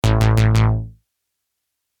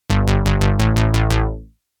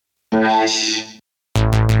Fresh.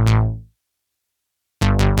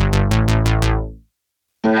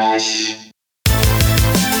 Fresh.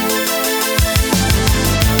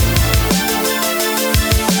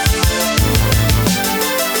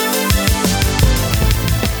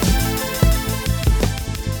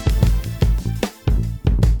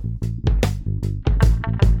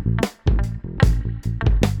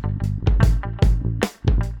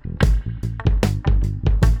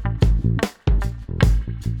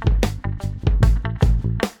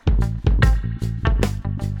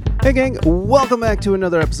 Hey gang, welcome back to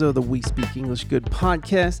another episode of the We Speak English Good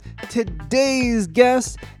podcast. Today's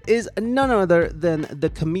guest is none other than the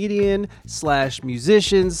comedian slash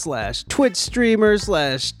musician slash Twitch streamer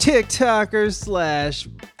slash TikToker slash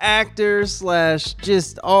actor slash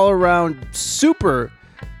just all around super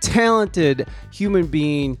talented human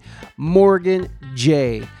being, Morgan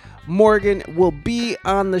J. Morgan will be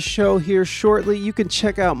on the show here shortly. You can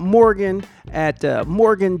check out Morgan at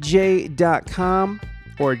morganj.com.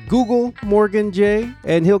 or Google Morgan J,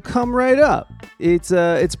 and he'll come right up. It's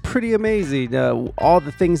pretty amazing. All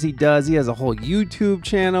the things he does. He has a whole YouTube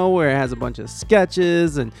channel where it has a bunch of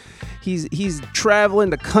sketches, and he's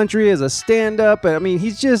traveling the country as a stand-up. I mean,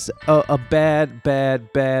 he's just a bad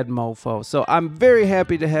mofo. So I'm very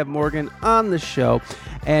happy to have Morgan on the show.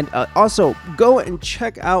 And also, go and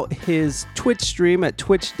check out his Twitch stream at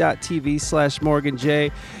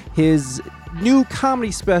twitch.tv/MorganJ. His new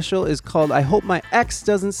comedy special is called I Hope My Ex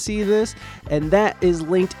Doesn't See This, and that is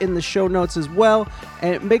linked in the show notes as well.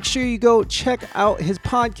 And make sure you go check out his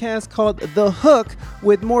podcast called The Hook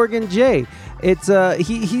with Morgan J. It's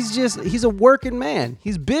he's a working man.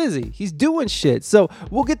 He's busy. He's doing shit. So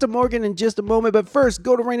we'll get to Morgan in just a moment, but first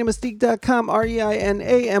go to ReinaMystique.com,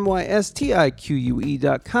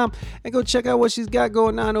 ReinaMystique.com, and go check out what she's got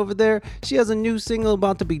going on over there. She has a new single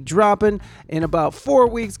about to be dropping in about 4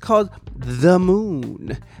 weeks called The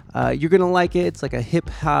Moon. You're gonna like it. It's like a hip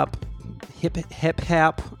hop. I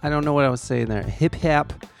don't know what I was saying there. Hip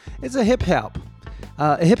hop. It's a hip hop.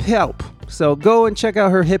 Hip hop. So go and check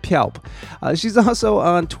out her hip hop. She's also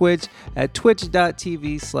on Twitch at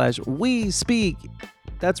twitch.tv/we-speak.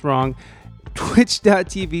 That's wrong.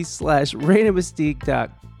 twitch.tv/ReinaMystique.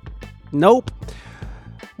 Nope.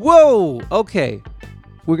 Whoa. Okay.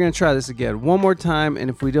 We're going to try this again one more time, and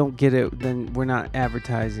if we don't get it, then we're not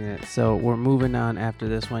advertising it. So we're moving on after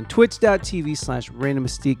this one.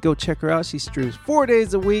 Twitch.tv/ReinaMystique. Go check her out. She streams 4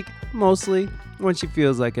 days a week, mostly when she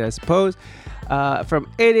feels like it, I suppose, from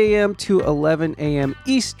 8 a.m. to 11 a.m.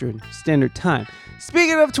 Eastern Standard Time.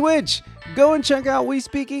 Speaking of Twitch, go and check out We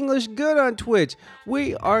Speak English Good on Twitch.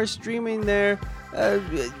 We are streaming there.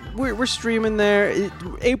 We're streaming there.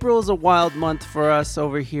 April is a wild month for us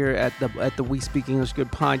over here at the We Speak English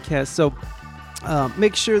Good podcast. So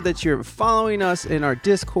make sure that you're following us in our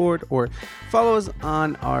Discord or follow us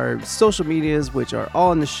on our social medias, which are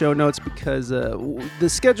all in the show notes, because the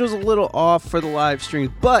schedule's a little off for the live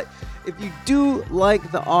streams. But if you do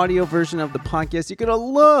like the audio version of the podcast, you're gonna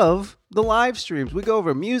love the live streams. We go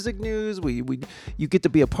over music news. You get to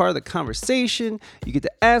be a part of the conversation. You get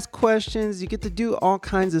to ask questions. You get to do all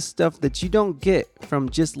kinds of stuff that you don't get from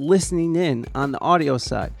just listening in on the audio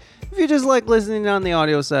side. If you just like listening on the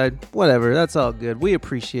audio side, whatever, that's all good. We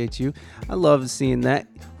appreciate you. I love seeing that.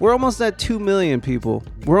 We're almost at 2 million people.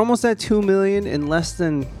 We're almost at 2 million in less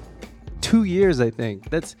than 2 years, I think.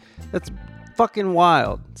 That's fucking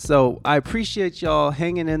wild. So I appreciate y'all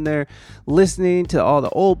hanging in there, listening to all the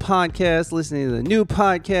old podcasts, listening to the new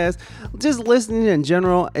podcast, just listening in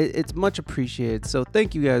general. It's much appreciated. So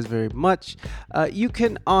thank you guys very much. You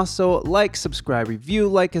can also like, subscribe, review,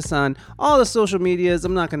 like us on all the social medias.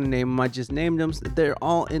 I'm not going to name them. I just named them. They're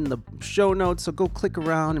all in the show notes. So go click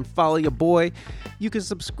around and follow your boy. You can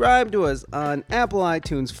subscribe to us on Apple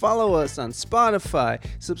iTunes, follow us on Spotify,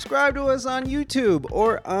 subscribe to us on YouTube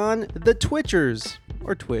or on the Twitchers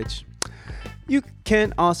or Twitch. You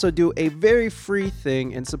can also do a very free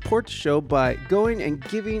thing and support the show by going and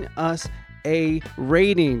giving us a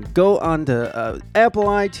rating. Go on to Apple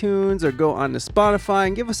iTunes or go on to Spotify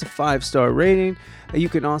and give us a 5-star rating. You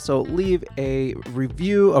can also leave a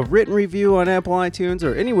review, a written review on Apple iTunes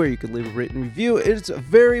or anywhere you can leave a written review. It's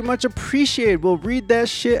very much appreciated. We'll read that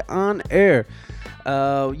shit on air.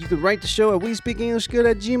 You can write the show at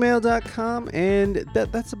WeSpeakEnglishGood@gmail.com, and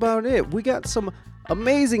that's about it. We got some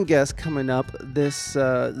amazing guests coming up this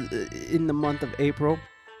in the month of April.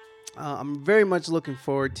 I'm very much looking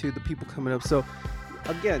forward to the people coming up. So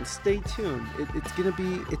again, stay tuned. It's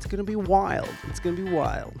gonna be wild. It's gonna be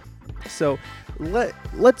wild. So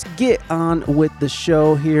let's get on with the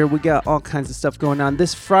show here. We got all kinds of stuff going on.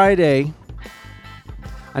 This Friday,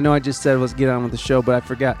 I know I just said let's get on with the show, but I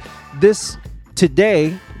forgot.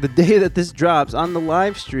 Today, the day that this drops, on the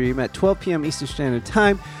live stream at 12 p.m. Eastern Standard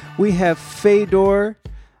Time, we have Fedor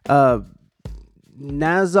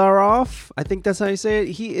Nazarov. I think that's how you say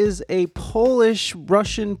it. He is a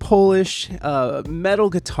Russian-Polish metal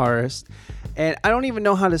guitarist. And I don't even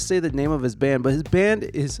know how to say the name of his band, but his band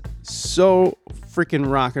is so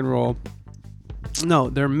freaking rock and roll. No,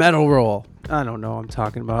 they're metal roll. I don't know what I'm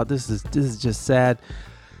talking about. This is just sad.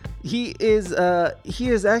 He is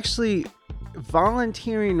actually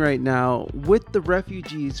volunteering right now with the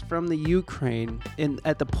refugees from the Ukraine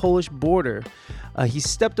at the Polish border. He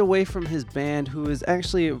stepped away from his band, who is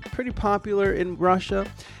actually pretty popular in Russia.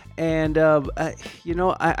 And,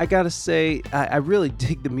 I gotta say, I really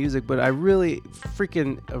dig the music, but I really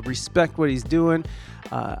freaking respect what he's doing.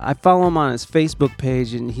 I follow him on his Facebook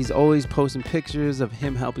page, and he's always posting pictures of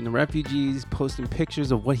him helping the refugees, posting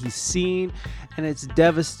pictures of what he's seen, and it's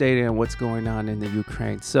devastating what's going on in the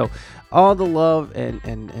Ukraine. So all the love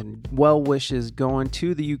and well wishes going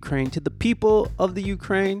to the Ukraine, to the people of the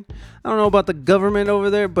Ukraine. I don't know about the government over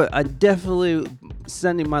there, but I definitely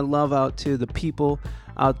sending my love out to the people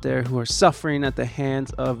out there who are suffering at the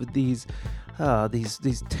hands of these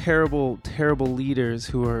terrible leaders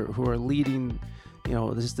who are leading,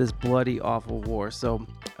 this bloody, awful war. So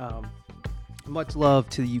much love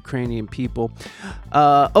to the Ukrainian people.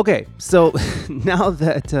 Okay, so now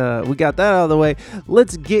that we got that out of the way,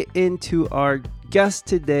 let's get into our guest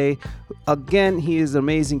today. Again, he is an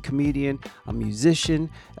amazing comedian, a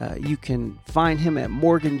musician. You can find him at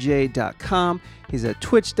morganj.com. He's at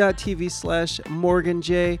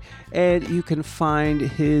twitch.tv/morganj, and you can find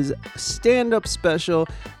his stand-up special.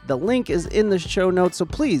 The link is in the show notes, so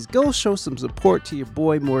please go show some support to your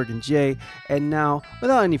boy Morgan J. And now,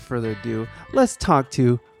 without any further ado, let's talk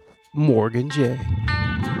to Morgan J.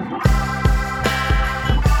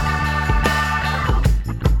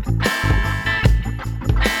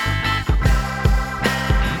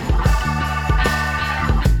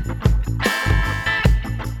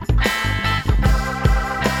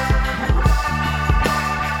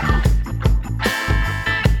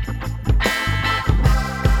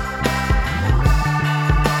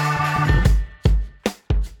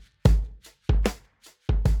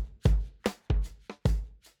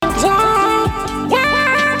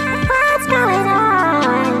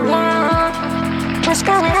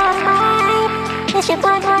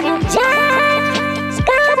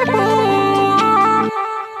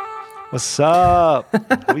 What's up?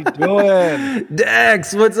 How we doing?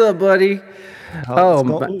 Dex, what's up, buddy?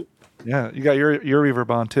 Yeah, you got your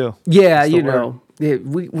reverb on too. Yeah,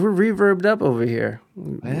 we're reverbed up over here.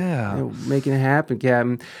 Yeah, making it happen,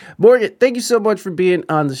 Captain. Morgan, thank you so much for being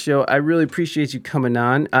on the show. I really appreciate you coming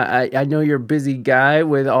on. I know you're a busy guy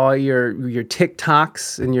with all your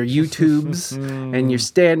TikToks and your YouTubes and your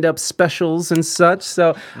stand-up specials and such.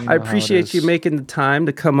 So I appreciate you making the time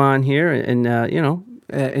to come on here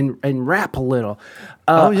and rap a little.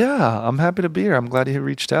 I'm happy to be here. I'm glad you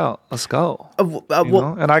reached out. Let's go.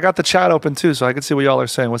 And I got the chat open too, so I can see what y'all are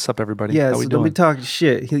saying. What's up, everybody? Yeah, so don't be talking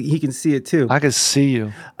shit. He can see it too. I can see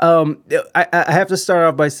you. I have to start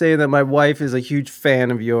off by saying that my wife is a huge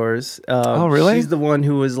fan of yours. Oh, really? She's the one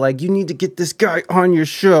who was like, "You need to get this guy on your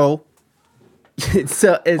show."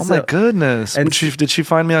 My goodness! And did she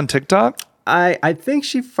find me on TikTok? I think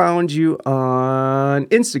she found you on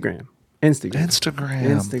Instagram.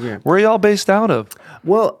 Where are y'all based out of?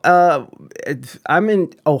 Well, I'm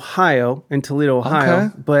in Ohio, in Toledo,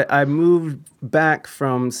 Ohio, but I moved back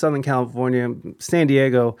from Southern California, San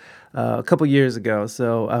Diego, a couple years ago.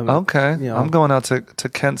 So I'm going out to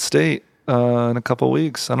Kent State in a couple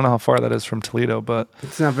weeks. I don't know how far that is from Toledo, but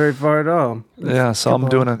it's not very far at all. Yeah, so I'm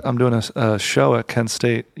doing a show at Kent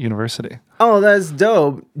State University. Oh, that's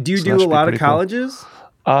dope. Do you do a lot of colleges?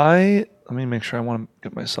 Cool. Let me make sure. I want to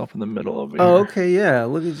get myself in the middle over here. Oh, okay, yeah.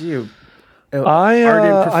 Look at you.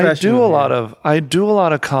 I do a lot of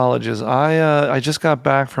colleges. I just got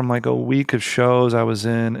back from like a week of shows. I was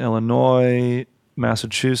in Illinois,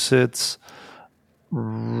 Massachusetts. There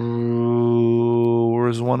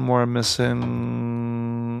was one more I'm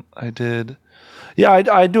missing. I do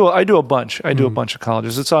a bunch. I do a bunch of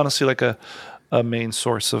colleges. It's honestly like a main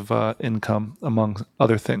source of income among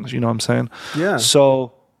other things. You know what I'm saying? Yeah.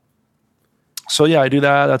 So yeah, I do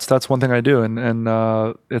that. That's one thing I do, and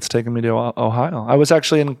it's taken me to Ohio. I was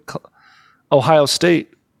actually in Ohio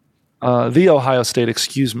State, the Ohio State,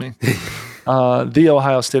 excuse me, the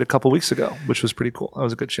Ohio State a couple weeks ago, which was pretty cool. That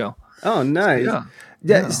was a good show. Oh, nice.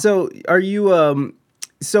 Yeah. So, are you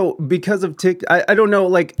So because of TikTok, I don't know,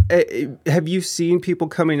 like, have you seen people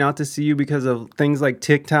coming out to see you because of things like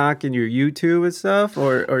TikTok and your YouTube and stuff?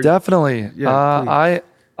 Or Definitely. Yeah,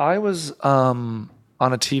 I was on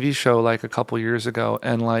a TV show like a couple years ago,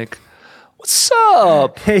 and like, what's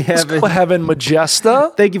up? Hey, Heaven. Let's go, Heaven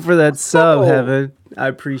Majesta. Thank you for that sub, Heaven. I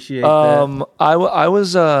appreciate that. I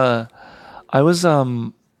was on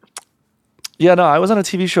a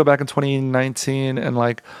TV show back in 2019, and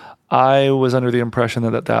like, I was under the impression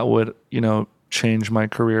that would, change my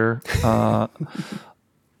career.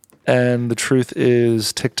 And the truth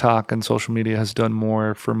is, TikTok and social media has done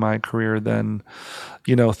more for my career than,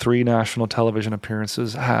 3 national television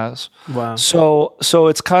appearances has. Wow. So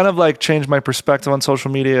it's kind of like changed my perspective on social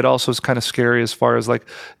media. It also is kind of scary as far as like,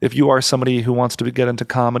 if you are somebody who wants to get into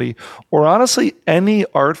comedy or honestly any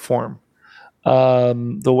art form,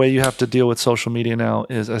 the way you have to deal with social media now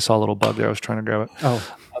is, I saw a little bug there. I was trying to grab it.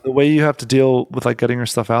 Oh. The way you have to deal with like getting your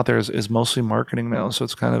stuff out there is mostly marketing now. So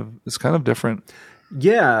it's kind of different.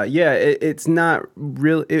 Yeah. It's not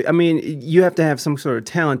really. I mean, you have to have some sort of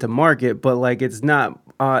talent to market, but like, it's not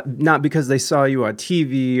because they saw you on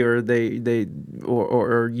TV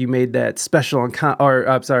or you made that special on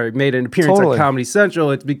made an appearance on Comedy Central.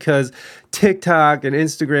 It's because TikTok and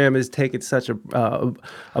Instagram has taken such a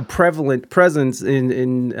prevalent presence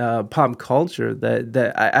in pop culture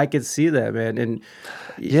that I could see that, man. And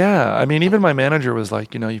yeah, I mean, even my manager was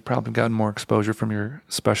like, you've probably gotten more exposure from your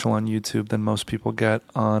special on YouTube than most people get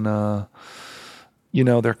on,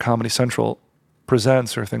 their Comedy Central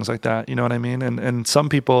presents or things like that. You know what I mean? And some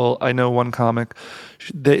people, I know one comic,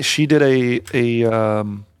 she did a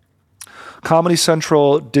Comedy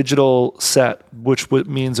Central digital set, which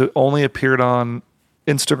means it only appeared on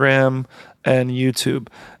Instagram and YouTube,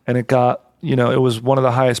 and it got, it was one of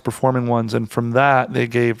the highest performing ones, and from that they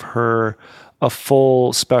gave her a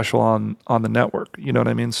full special on the network. You know what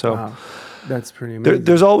I mean? So wow. That's pretty amazing.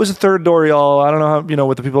 There's always a third door, y'all. I don't know how,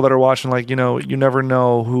 with the people that are watching, like, you never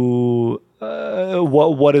know who,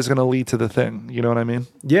 what is going to lead to the thing. You know what I mean?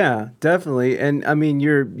 Yeah, definitely. And I mean,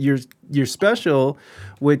 your special,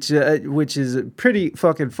 which is pretty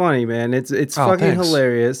fucking funny, man. It's fucking thanks.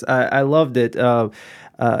 Hilarious. I loved it.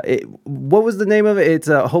 What was the name of it? It's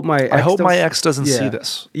I hope my ex doesn't see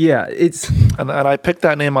this. Yeah, it's and I picked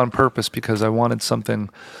that name on purpose because I wanted something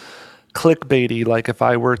clickbaity, like if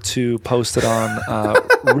I were to post it on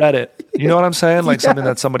Reddit. You know what I'm saying? Like something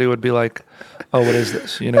that somebody would be like, "Oh, what is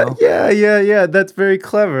this?" Yeah. That's very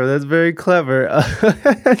clever. And it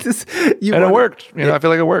worked. I feel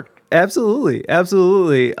like it worked. Absolutely. How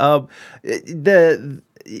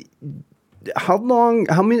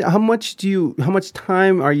much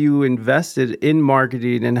time are you invested in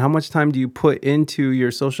marketing, and how much time do you put into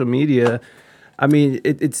your social media? I mean,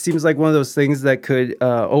 it seems like one of those things that could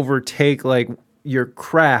overtake like your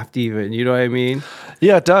craft even, you know what I mean?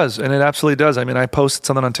 Yeah, it does. And it absolutely does. I mean, I posted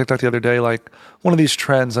something on TikTok the other day, like one of these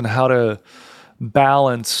trends on how to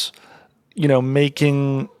balance,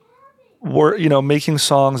 making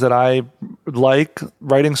songs that I like,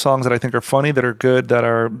 writing songs that I think are funny, that are good,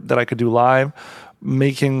 that I could do live,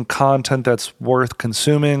 making content that's worth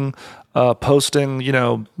consuming, posting,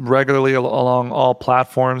 regularly along all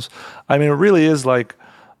platforms. I mean, it really is like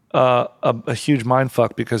a huge mind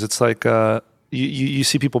fuck, because it's like you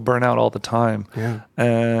see people burn out all the time. Yeah.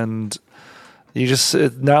 And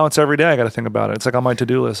now it's every day I got to think about it. It's like on my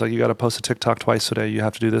to-do list, like you got to post a TikTok twice today. You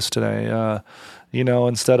have to do this today.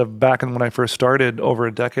 Instead of back when I first started over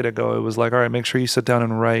a decade ago, it was like, all right, make sure you sit down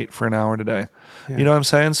and write for an hour today. Yeah. You know what I'm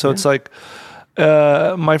saying? So it's like,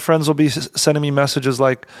 my friends will be sending me messages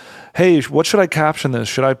like, hey, what should I caption this?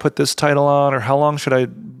 Should I put this title on, or how long should I?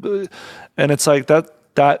 And it's like that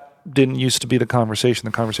didn't used to be the conversation.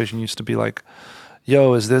 The conversation used to be like,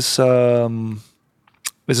 yo, is this funny?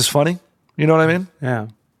 You know what I mean? Yeah.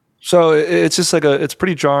 So it's just like it's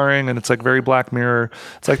pretty jarring, and it's like very Black Mirror.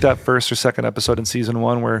 It's like that first or second episode in season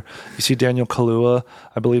 1 where you see Daniel Kaluuya.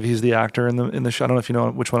 I believe he's the actor in the show. I don't know if you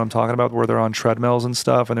know which one I'm talking about, where they're on treadmills and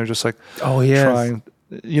stuff, and they're just like, trying.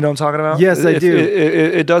 You know what I'm talking about? Yes, I do.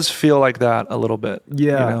 It does feel like that a little bit.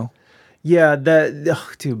 Yeah. Yeah,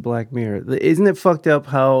 dude, Black Mirror. Isn't it fucked up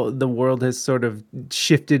how the world has sort of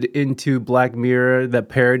shifted into Black Mirror, the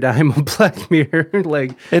paradigm of Black Mirror?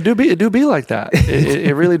 Like it do be like that.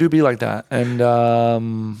 It really do be like that. And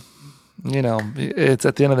it's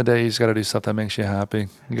at the end of the day, you just got to do stuff that makes you happy.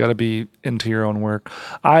 You got to be into your own work.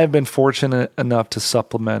 I've been fortunate enough to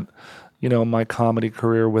supplement, my comedy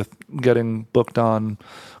career with getting booked on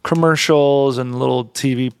commercials and little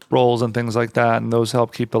TV roles and things like that, and those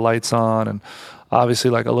help keep the lights on, and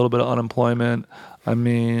obviously like a little bit of unemployment. I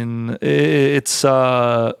mean, it's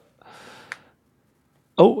a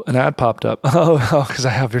Oh, an ad popped up. Oh, because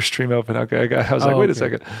I have your stream open. Okay, I was like, wait a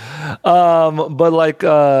second. But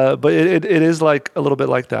it is like a little bit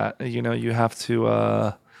like that. You know, you have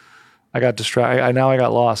to. I got distracted. I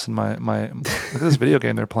got lost in my. Look at this video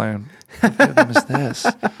game they're playing. What game is this?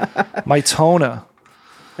 Mytona.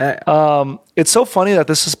 It's so funny that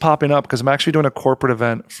this is popping up because I'm actually doing a corporate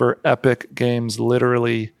event for Epic Games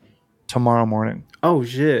literally tomorrow morning. Oh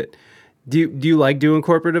shit! Do you like doing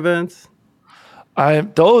corporate events?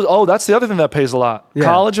 That's the other thing that pays a lot. Yeah.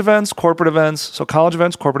 College events, corporate events. So college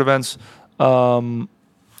events, corporate events,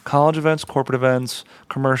 commercials,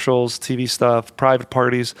 TV stuff, private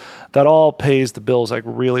parties. That all pays the bills like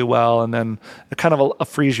really well, and then it kind of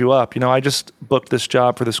frees you up. You know, I just booked this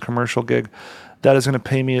job for this commercial gig that is going to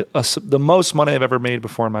pay me the most money I've ever made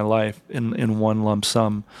before in my life in one lump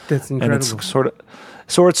sum. That's incredible. And it's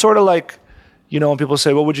sort of like, you know, when people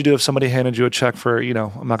say, what would you do if somebody handed you a check for, you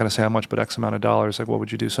know, I'm not going to say how much, but X amount of dollars, like what would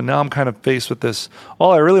you do? So now I'm kind of faced with this.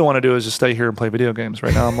 All I really want to do is just stay here and play video games.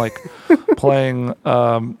 Right now I'm like playing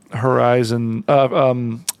Horizon's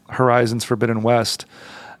Forbidden West.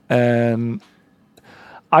 And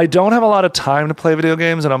I don't have a lot of time to play video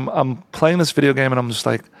games, and I'm playing this video game and I'm just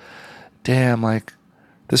like, damn, like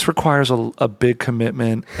this requires a big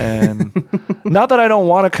commitment. And not that I don't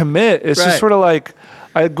want to commit, it's just sort of like,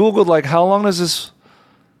 I Googled like, how long does this,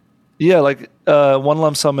 one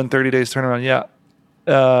lump sum in 30 days turnaround. Yeah.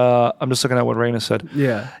 I'm just looking at what Raina said.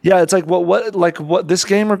 Yeah. Yeah. It's like, what this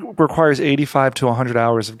game requires 85 to 100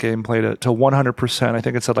 hours of gameplay to 100%. I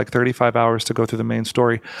think it said like 35 hours to go through the main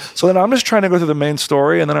story. So then I'm just trying to go through the main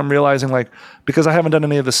story. And then I'm realizing like, because I haven't done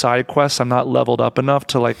any of the side quests, I'm not leveled up enough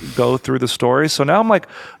to like go through the story. So now I'm like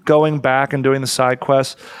going back and doing the side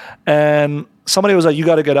quests, and somebody was like, you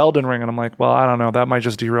got to get Elden Ring. And I'm like, well, I don't know. That might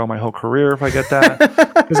just derail my whole career if I get that.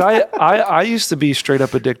 Because I used to be straight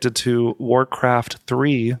up addicted to Warcraft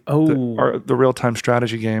 3, the real-time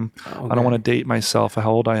strategy game. Okay. I don't want to date myself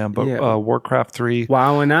how old I am, but Warcraft 3.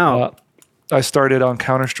 Wowing out. I started on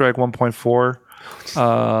Counter-Strike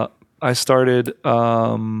 1.4. I started,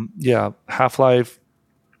 Half-Life,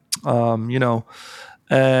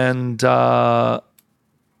 and...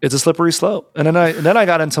 it's a slippery slope. And then I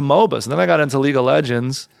got into MOBAs, and then I got into League of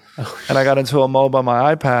Legends, and I got into a MOBA on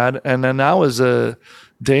my iPad, and then that was a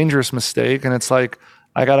dangerous mistake. And it's like,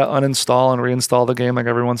 I got to uninstall and reinstall the game like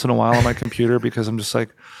every once in a while on my computer, because I'm just like,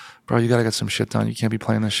 bro, you got to get some shit done. You can't be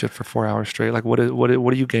playing this shit for 4 hours straight. Like, what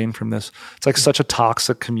do you gain from this? It's like such a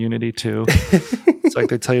toxic community too. It's like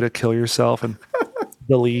they tell you to kill yourself and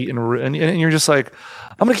delete, and you're just like,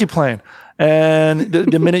 I'm going to keep playing. And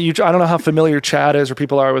the minute I don't know how familiar chat is or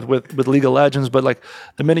people are with League of Legends, but like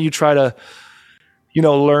the minute you try to,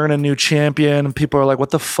 learn a new champion, and people are like, what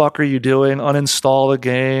the fuck are you doing? Uninstall the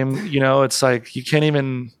game. It's like, you can't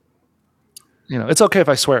even, it's okay if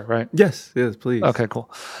I swear, right? Yes, please. Okay, cool.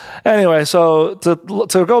 Anyway, so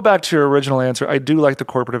to go back to your original answer, I do like the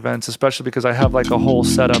corporate events, especially because I have like a whole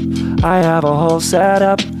setup. And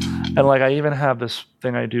like, I even have this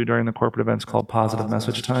thing I do during the corporate events called positive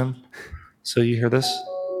message time. So you hear this?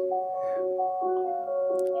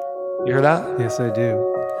 You hear that? Yes, I do.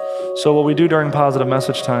 So what we do during positive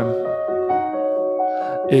message time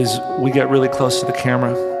is we get really close to the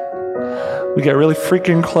camera. We get really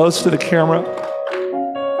freaking close to the camera.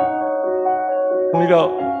 And we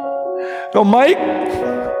go, Mike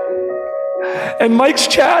and Mike's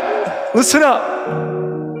chat, listen up.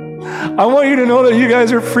 I want you to know that you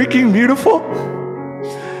guys are freaking beautiful.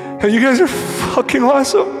 And you guys are fucking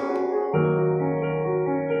awesome.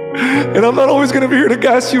 And I'm not always going to be here to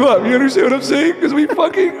gas you up. You understand what I'm saying? Because we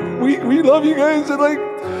love you guys. And like,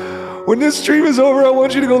 when this stream is over, I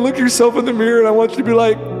want you to go look yourself in the mirror, and I want you to be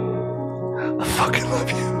like, I fucking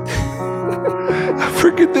love you. I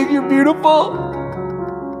freaking think you're beautiful.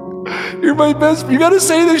 You're my best. You got to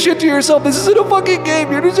say this shit to yourself. This isn't a fucking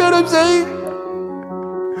game. You understand what I'm saying?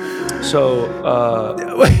 So,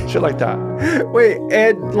 shit like that. Wait,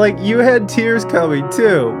 and like you had tears coming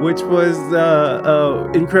too, which was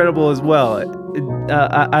incredible as well.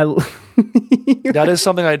 That is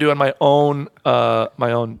something I do on my own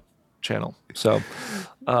channel. So,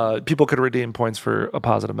 people could redeem points for a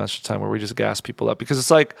positive message time where we just gas people up, because it's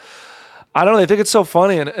like, I don't know, I think it's so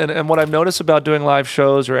funny, and what I've noticed about doing live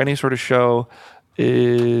shows or any sort of show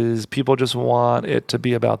is people just want it to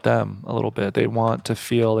be about them a little bit. They want to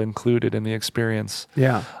feel included in the experience.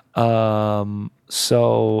 Yeah.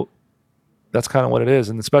 So that's kind of what it is.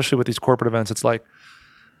 And especially with these corporate events, it's like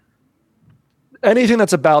anything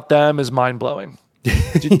that's about them is mind blowing.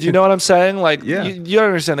 Do you know what I'm saying? Like, yeah. You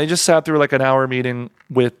understand. They just sat through like an hour meeting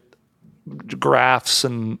with graphs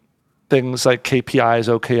and things like KPIs,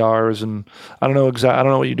 OKRs, and I don't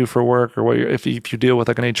know what you do for work, or if you deal with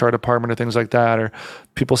like an HR department or things like that, or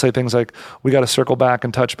people say things like we got to circle back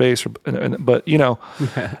and touch base, but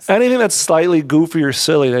yes. Anything that's slightly goofy or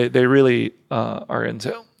silly, they really are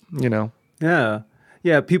into,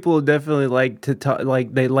 Yeah, people definitely like to talk.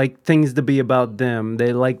 Like they like things to be about them.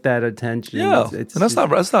 They like that attention. Yeah, and there's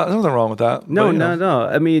nothing wrong with that. No.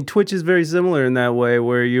 I mean, Twitch is very similar in that way,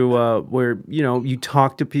 where you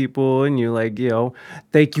talk to people and you like,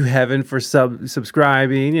 thank you heaven for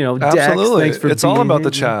subscribing. Absolutely, Dex, thanks for it's all about the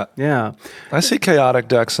chat. Yeah, I see Chaotic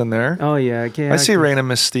Dex in there. Oh yeah, I see Reina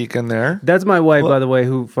Mystique in there. That's my wife, by the way,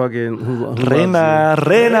 who Reina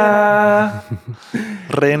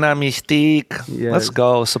Mystique. Yes.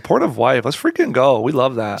 Go. Supportive wife. Let's freaking go. We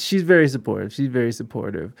love that. She's very supportive.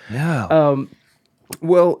 Yeah.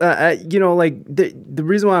 Well, like the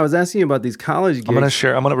reason why I was asking you about these college gigs. I'm going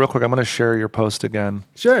to share your post again.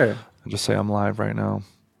 Sure. And just say I'm live right now.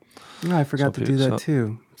 No, I forgot to do that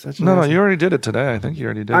too. No, you already did it today. I think you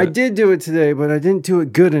already did it. I did do it today, but I didn't do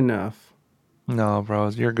it good enough. No, bro.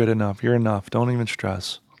 You're good enough. You're enough. Don't even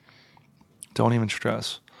stress.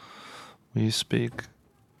 We speak.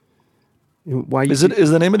 Is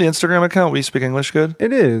the name of the Instagram account We Speak English Good?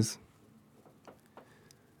 It is.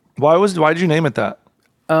 Why did you name it that?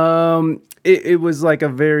 It was like a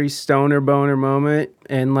very stoner boner moment,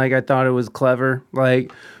 and like I thought it was clever.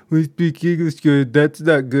 Like, we speak English good. That's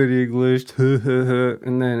not good English.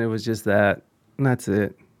 And then it was just that. And that's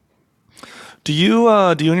it. Do you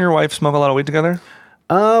and your wife smoke a lot of weed together?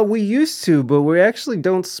 We used to, but we actually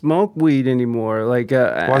don't smoke weed anymore. Like,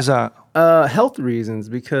 why is that? Health reasons,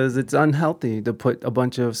 because it's unhealthy to put a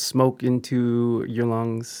bunch of smoke into your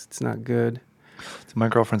lungs. It's not good. My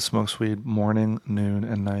girlfriend smokes weed morning, noon,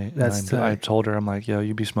 and night. I told her, I'm like, yo,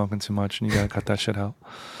 you be smoking too much, and you gotta cut that shit out.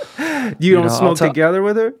 You don't smoke together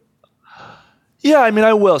with her? Yeah, I mean,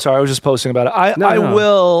 I will. Sorry, I was just posting about it. I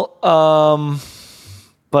will.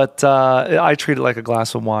 But I treat it like a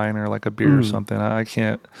glass of wine or like a beer or something. I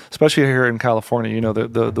can't, especially here in California.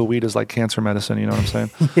 The weed is like cancer medicine. You know what I'm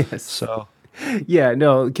saying? Yes. So. Yeah,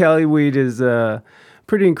 no, Cali weed is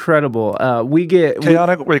pretty incredible. We get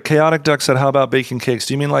Chaotic Duck said, "How about baking cakes?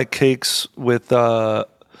 Do you mean like cakes with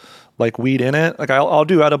like weed in it? Like I'll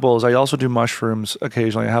do edibles. I also do mushrooms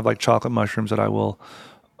occasionally. I have like chocolate mushrooms that I will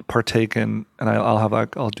partake in, and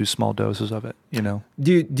I'll do small doses of it. Do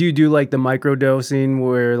you do like the micro dosing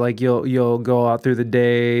where like you'll go out through the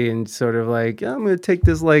day and sort of like, I'm gonna take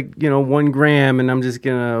this 1 gram and I'm just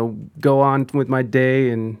gonna go on with my day?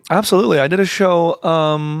 And absolutely, I did a show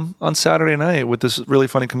on Saturday night with this really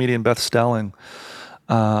funny comedian Beth Stelling.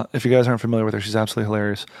 If you guys aren't familiar with her, she's absolutely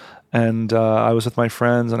hilarious. And I was with my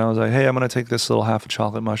friends and I was like, hey, I'm gonna take this little half a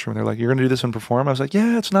chocolate mushroom. They're like, you're gonna do this and perform? I was like,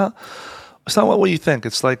 yeah, it's not what you think.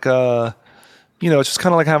 It's like, it's just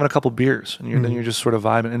kind of like having a couple beers and then you're just sort of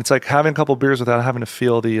vibing. And it's like having a couple beers without having to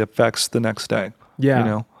feel the effects the next day.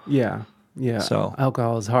 Yeah. Yeah. So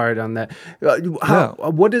alcohol is hard on that.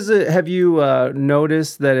 What is it? Have you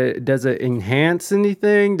noticed that does it enhance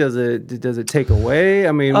anything? Does it take away?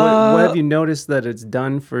 I mean, what have you noticed that it's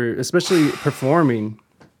done for, especially performing?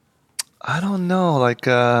 I don't know. Like,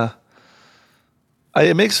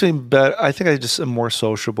 it makes me better. I think I just am more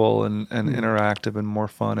sociable and interactive and more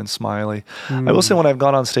fun and smiley. I will say when I've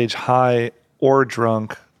gone on stage high or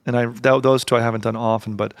drunk, and those two I haven't done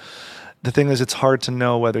often, but the thing is, it's hard to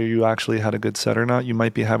know whether you actually had a good set or not. You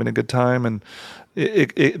might be having a good time, and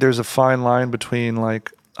there's a fine line between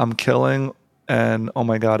like, I'm killing and, oh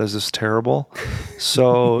my God, is this terrible?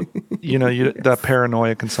 So, that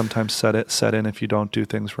paranoia can sometimes set in if you don't do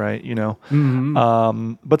things right,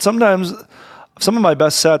 But sometimes some of my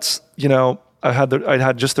best sets, I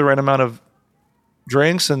had just the right amount of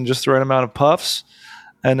drinks and just the right amount of puffs.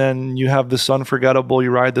 And then you have this unforgettable,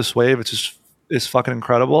 you ride this wave. It's fucking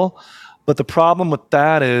incredible. But the problem with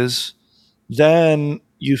that is then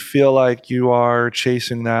you feel like you are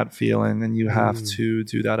chasing that feeling and you have to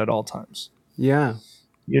do that at all times. Yeah.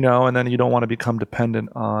 And then you don't want to become dependent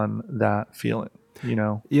on that feeling,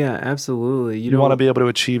 Yeah, absolutely. You want to be able to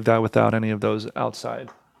achieve that without any of those outside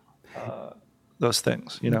those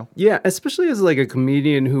things, Yeah, especially as like a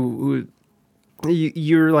comedian who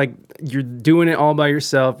you're doing it all by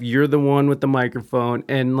yourself. You're the one with the microphone,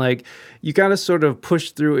 and like you got to sort of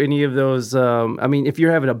push through any of those. I mean, if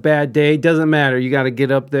you're having a bad day, doesn't matter. You got to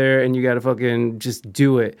get up there and you got to fucking just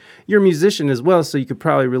do it. You're a musician as well, so you could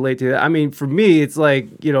probably relate to that. I mean, for me, it's like,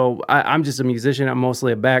 I'm just a musician. I'm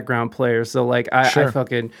mostly a background player, so like I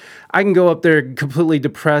can go up there completely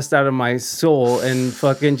depressed out of my soul and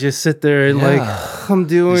fucking just sit there and like I'm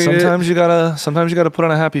doing sometimes you gotta put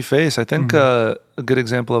on a happy face. I think a good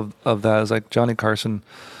example of that is like Johnny Carson.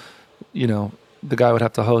 You know, the guy would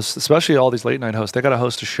have to host, especially all these late night hosts. They got to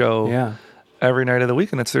host a show every night of the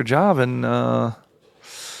week, and it's their job. And I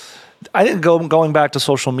think going back to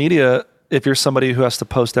social media, if you're somebody who has to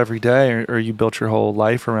post every day, or you built your whole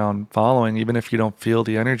life around following, even if you don't feel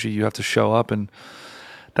the energy, you have to show up, and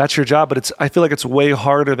that's your job. But I feel like it's way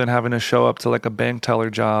harder than having to show up to like a bank teller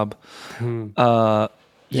job. You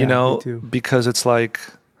know, because it's like,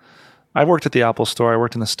 I worked at the Apple Store. I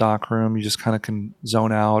worked in the stock room. You just kind of can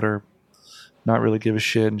zone out or not really give a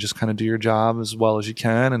shit and just kind of do your job as well as you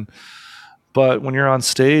can. But when you're on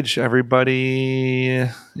stage, everybody's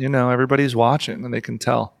watching and they can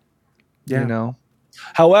tell. You know.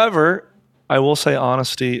 However, I will say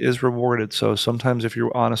honesty is rewarded. So sometimes if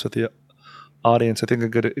you're honest with the audience, I think a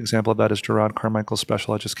good example of that is Gerard Carmichael's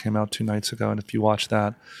special that just came out 2 nights ago. And if you watch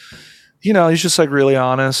that, you know, he's just like really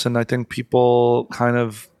honest. And I think people kind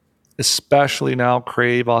of, especially now,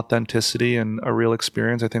 crave authenticity and a real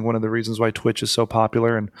experience. I think one of the reasons why Twitch is so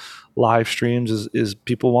popular and live streams is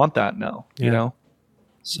people want that now, you know?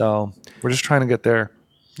 So we're just trying to get there.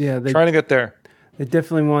 Yeah. Trying to get there. They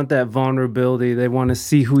definitely want that vulnerability. They want to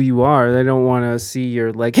see who you are. They don't want to see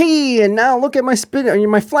you're like, hey, and now look at my spin, or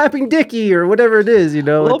my flapping dicky, or whatever it is, you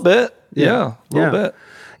know? A little bit. Yeah. A little bit.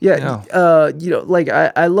 Yeah, you know, like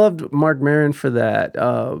I loved Marc Maron for that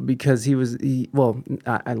because he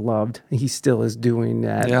still is doing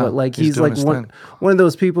that. Yeah, but like he's like one of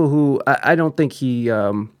those people who I don't think he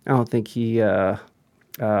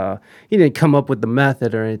he didn't come up with the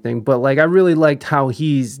method or anything, but like I really liked how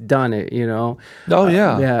he's done it, you know. Oh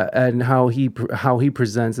yeah, and how he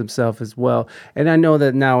presents himself as well. And I know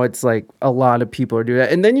that now it's like a lot of people are doing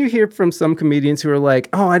that. And then you hear from some comedians who are like,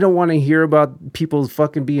 "Oh, I don't want to hear about people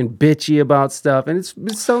fucking being bitchy about stuff." And it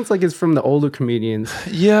sounds like it's from the older comedians.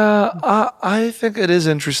 Yeah, I think it is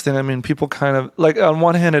interesting. I mean, people kind of like, on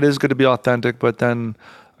one hand, it is good to be authentic, but then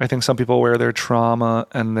I think some people wear their trauma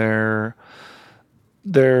and their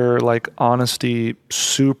like honesty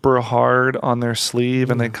super hard on their sleeve,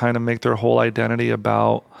 and they kind of make their whole identity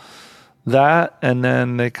about that, and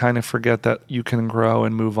then they kind of forget that you can grow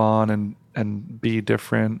and move on and be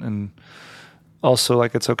different, and also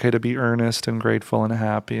like it's okay to be earnest and grateful and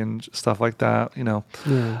happy and stuff like that, you know.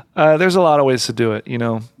 There's a lot of ways to do it, you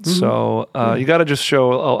know. So you got to just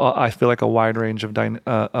show I feel like a wide range of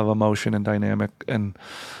emotion and dynamic, and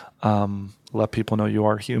let people know you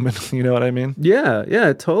are human. You know what I mean?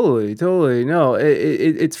 Yeah, totally. No,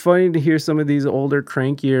 it's funny to hear some of these older,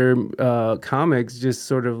 crankier comics just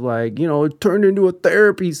sort of like, you know, it turned into a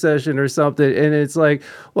therapy session or something. And it's like,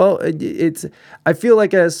 well, I feel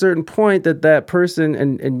like at a certain point that person,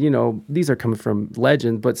 and you know, these are coming from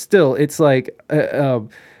legend, but still, it's like,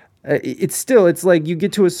 it's like you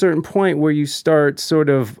get to a certain point where you start sort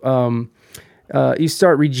of, you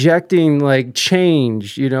start rejecting like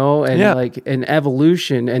change, you know, and like an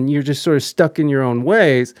evolution, and you're just sort of stuck in your own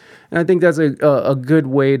ways. And I think that's a good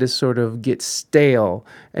way to sort of get stale.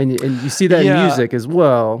 And you see that in music as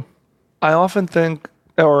well. I often think,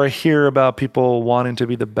 or I hear about people wanting to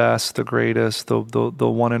be the best, the greatest, the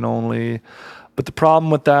one and only. But the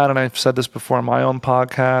problem with that, and I've said this before on my own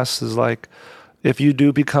podcast, is like, if you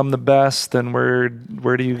do become the best, then where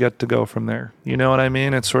do you get to go from there? You know what I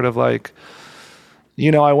mean? It's sort of like, you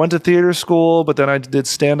know, I went to theater school, but then I did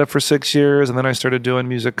stand-up for 6 years, and then I started doing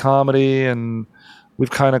music comedy, and we've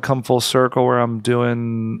kind of come full circle where I'm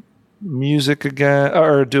doing music again,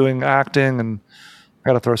 or doing acting, and I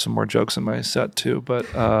got to throw some more jokes in my set too. But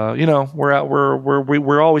you know,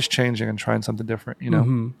 we're always changing and trying something different, you know.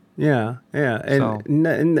 Mm-hmm. Yeah,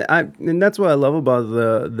 and that's what I love about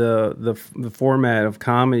the format of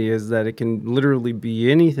comedy, is that it can literally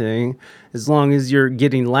be anything, as long as you're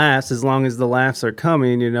getting laughs, as long as the laughs are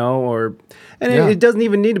coming, you know, it doesn't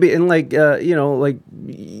even need to be, and like you know, like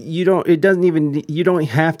you don't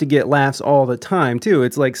have to get laughs all the time too.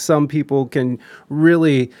 It's like some people can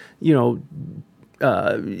really, you know,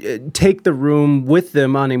 take the room with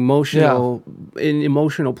them on emotional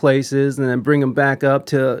places, and then bring them back up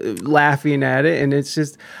to laughing at it. And it's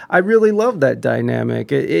just, I really love that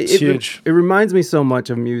dynamic. It's huge. It reminds me so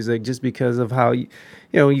much of music, just because of how you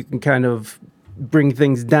know, you can kind of bring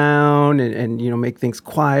things down and you know, make things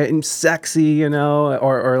quiet and sexy, you know,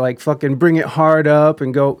 or like fucking bring it hard up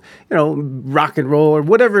and go, you know, rock and roll or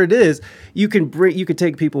whatever it is. You can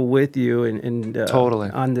take people with you and totally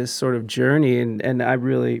on this sort of journey, and I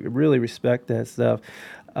really respect that stuff.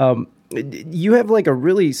 You have like a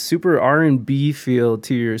really super R&B feel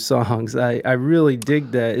to your songs. I really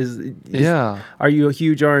dig that. Are you a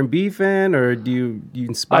huge R&B fan, or do you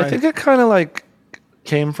inspire? I think it kind of like,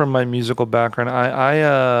 came from my musical background.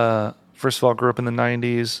 I first of all grew up in the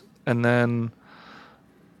 90s, and then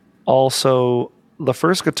also the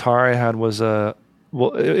first guitar I had was all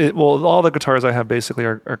the guitars I have basically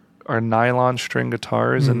are nylon string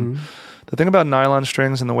guitars, and the thing about nylon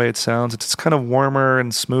strings and the way it sounds, it's kind of warmer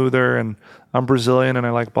and smoother, and I'm Brazilian and I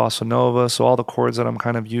like bossa nova, so all the chords that I'm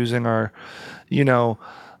kind of using are,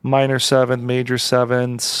 minor seventh, major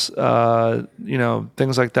sevenths,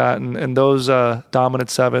 things like that, and those dominant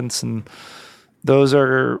sevenths, and those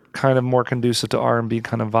are kind of more conducive to R&B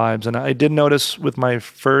kind of vibes. And I did notice with my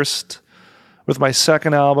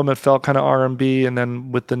second album, it felt kind of R&B, and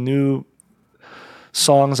then with the new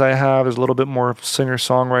songs I have, there's a little bit more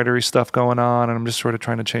singer-songwritery stuff going on, and I'm just sort of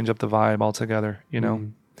trying to change up the vibe altogether,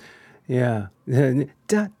 Yeah.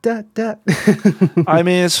 Dot, dot, dot. I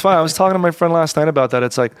mean, it's fun. I was talking to my friend last night about that.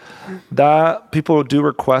 It's like that people do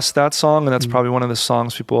request that song, and that's probably one of the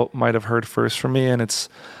songs people might have heard first from me, and it's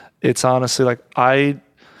honestly like I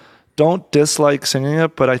don't dislike singing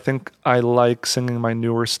it, but I think I like singing my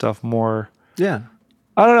newer stuff more. Yeah.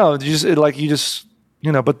 I don't know.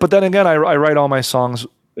 But then again, I write all my songs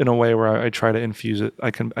in a way where I try to infuse it.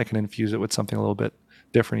 I can infuse it with something a little bit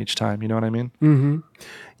different each time. You know what I mean? Mm-hmm.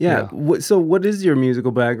 Yeah. So what is your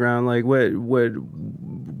musical background? Like what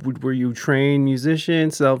were you trained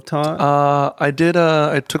musician, self-taught? I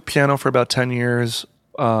took piano for about 10 years.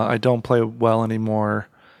 I don't play well anymore.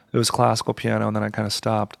 It was classical piano, and then I kind of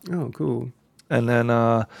stopped. Oh, cool. And then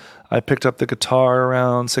I picked up the guitar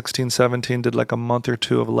around 16, 17, did like a month or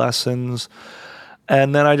two of lessons.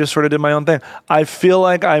 And then I just sort of did my own thing. I feel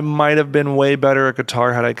like I might have been way better at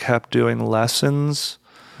guitar had I kept doing lessons.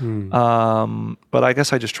 But I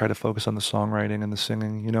guess I just try to focus on the songwriting and the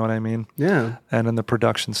singing. You know what I mean? Yeah. And in the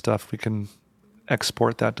production stuff, we can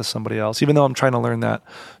export that to somebody else, even though I'm trying to learn that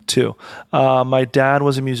too. My dad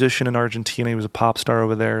was a musician in Argentina. He was a pop star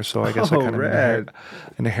over there. So I guess I kind of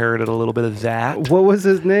inherited a little bit of that. What was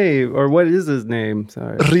his name? Or what is his name?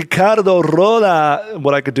 Sorry. Ricardo Roda.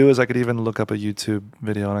 What I could do is I could even look up a YouTube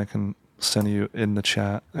video and I can send you in the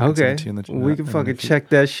chat. Okay. We can fucking check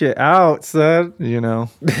that shit out, son.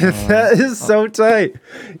 That is so tight.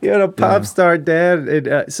 You had a pop star dad.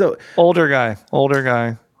 And, so older guy.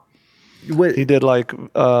 He did like,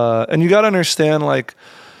 and you got to understand, like,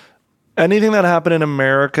 anything that happened in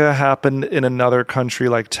America happened in another country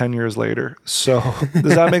like 10 years later. So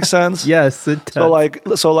does that make sense? Yes, it does.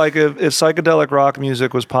 So like if psychedelic rock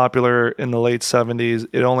music was popular in the late 70s,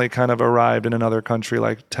 it only kind of arrived in another country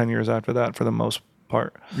like 10 years after that for the most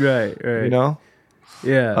part. Right. Yeah.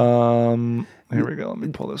 Here we go. Let me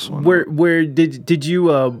pull this one. Where did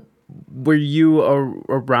you were you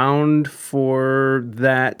around for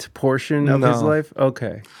that portion of his life?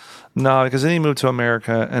 Okay. No, because then he moved to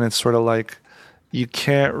America, and it's sort of like you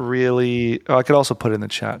can't really. Oh, I could also put it in the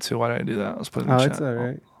chat too. Why did I do that? Let's put it in the chat. It's all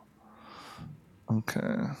right.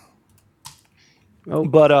 Okay. Oh,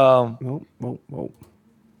 but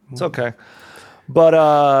it's okay.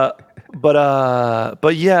 But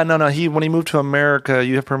yeah, no. When he moved to America,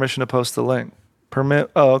 you have permission to post the link.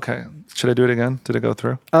 Permit. Oh, okay. Should I do it again? Did it go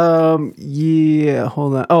through? Yeah.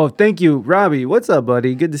 Hold on. Oh, thank you, Robbie. What's up,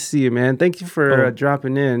 buddy? Good to see you, man. Thank you for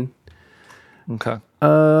dropping in. Okay.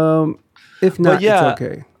 If not, it's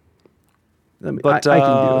okay. I can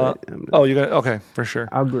do it. You got okay for sure.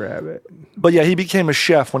 I'll grab it. But yeah, he became a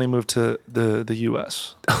chef when he moved to the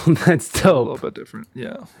U.S. Oh, that's dope. A little bit different.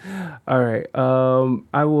 Yeah. All right.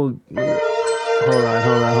 I will. Hold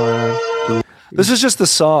on. This is just the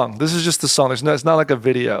song. It's not like a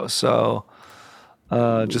video, so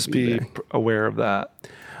just be aware of that.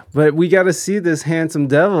 But we got to see this handsome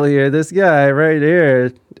devil here. This guy right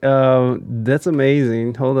here. That's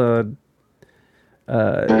amazing. Hold on.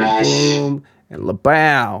 Boom and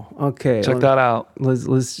labow. Okay, check that out.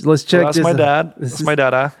 Let's check that's this. My dad. That's my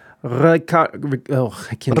dad. Ricardo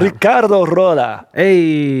Roda.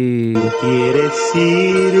 Hey. Quieres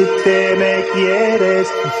irte, me quieres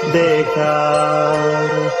dejar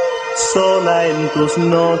sola en tus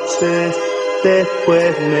noches,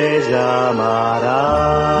 después me llamará.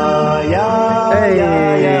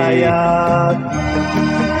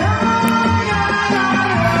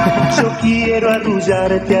 Yo quiero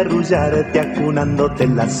arrullarte, acunándote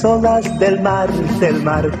en las olas del mar,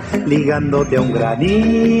 ligándote a un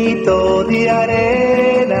granito de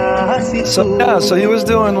arena. So he was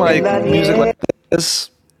doing like music like this,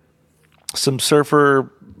 some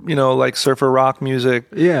surfer, like surfer rock music.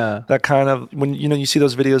 Yeah. That kind of, when, you see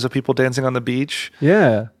those videos of people dancing on the beach.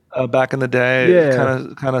 Yeah. Back in the day, yeah.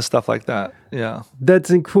 kind of stuff like that. Yeah,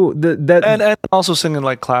 that's cool. And also singing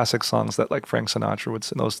like classic songs that like Frank Sinatra would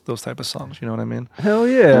sing, those type of songs. You know what I mean? Hell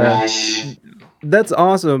yeah. That's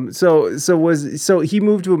awesome. So he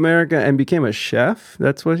moved to America and became a chef?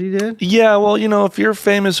 That's what he did? Yeah, well, if you're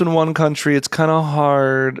famous in one country, it's kind of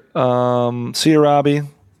hard. See you, Robbie.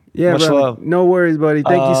 Yeah, much brother. love. No worries, buddy.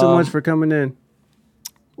 Thank you so much for coming in.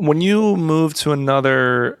 When you move to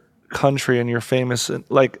another country and you're famous,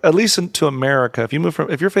 like at least to America, if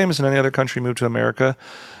you're famous in any other country, move to America,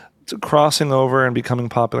 crossing over and becoming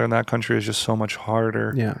popular in that country is just so much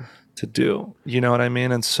harder to do. You know what I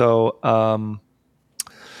mean? And so,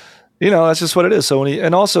 that's just what it is. So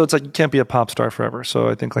and also it's like you can't be a pop star forever. So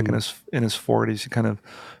I think like in his 40s, he kind of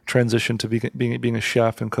transitioned to being a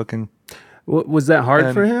chef and cooking. Was that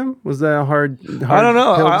hard for him? Was that a hard I don't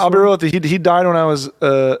know. I'll be real with you. He died when I was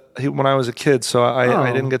a kid, so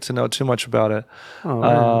I didn't get to know too much about it.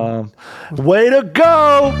 Way to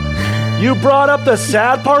go! You brought up the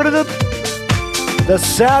sad part of the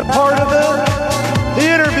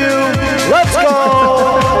interview. Let's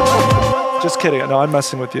go! Just kidding. No, I'm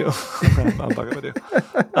messing with you. I'm fucking with you.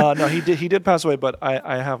 No, he did pass away, but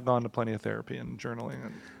I have gone to plenty of therapy and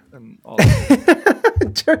journaling and all that.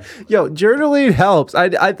 Yo, journaling helps.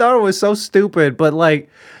 I thought it was so stupid, but like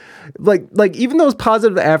even those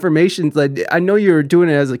positive affirmations, like I know you're doing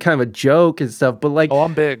it as a kind of a joke and stuff, but like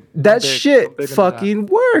I'm big. That shit fucking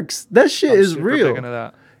works. That shit is real. Big into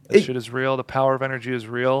that. That shit is real. The power of energy is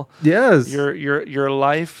real. Yes. Your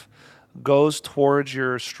life goes towards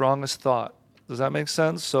your strongest thought. Does that make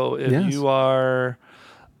sense? So if you are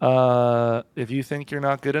if you think you're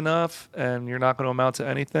not good enough and you're not going to amount to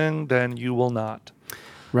anything, then you will not.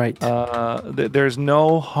 Right. There's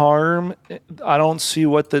no harm. I don't see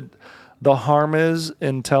what the harm is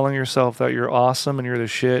in telling yourself that you're awesome and you're the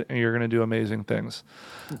shit and you're going to do amazing things.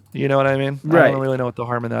 You know what I mean? Right. I don't really know what the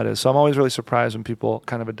harm in that is. So I'm always really surprised when people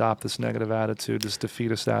kind of adopt this negative attitude, this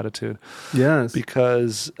defeatist attitude. Yes.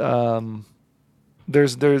 Because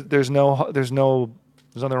there's nothing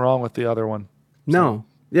wrong with the other one. No.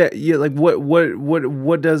 Yeah. Like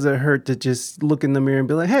what does it hurt to just look in the mirror and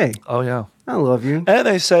be like, hey. Oh yeah. I love you. And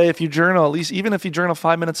they say if you journal, at least even if you journal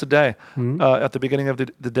 5 minutes a day, at the beginning of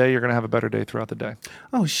the day, you're going to have a better day throughout the day.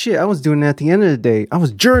 Oh, shit. I was doing that at the end of the day. I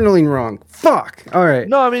was journaling wrong. Fuck. All right.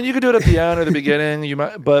 No, I mean, you could do it at the end or the beginning. You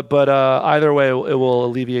might, but either way, it will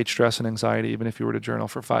alleviate stress and anxiety, even if you were to journal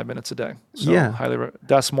for 5 minutes a day. So highly,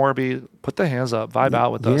 Des Morby, put the hands up, vibe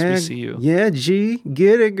out with us. We see you. Yeah, G,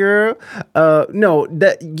 get it, girl. No,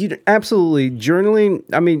 that you absolutely journaling.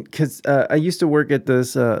 I mean, because I used to work at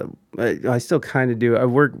this. I still kind of do. I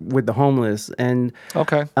work with the homeless, and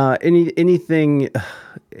anything.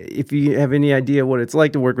 If you have any idea what it's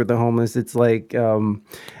like to work with the homeless, it's like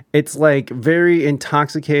very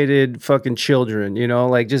intoxicated fucking children,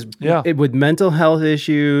 like just with mental health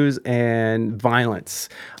issues and violence,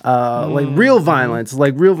 like real violence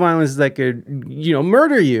that could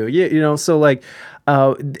murder you. So like.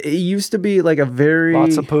 It used to be like a very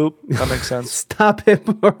lots of poop. That makes sense. Stop it,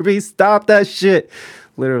 Morby. Stop that shit.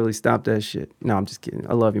 Literally stop that shit. No, I'm just kidding.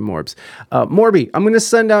 I love you, Morbs. Morby, I'm going to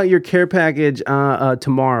send out your care package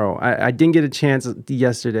tomorrow. I didn't get a chance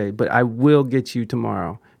yesterday, but I will get you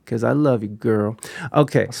tomorrow because I love you, girl.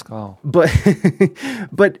 Okay. Let's go.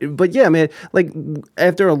 But yeah, man, like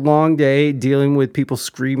after a long day dealing with people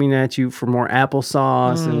screaming at you for more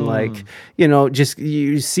applesauce and like, just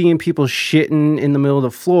you seeing people shitting in the middle of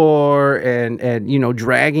the floor and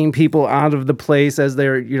dragging people out of the place as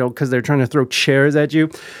they're, because they're trying to throw chairs at you.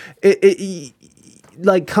 It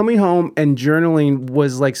like coming home and journaling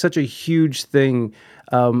was like such a huge thing.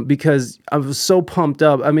 Because I was so pumped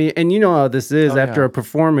up. I mean, and you know how this is after a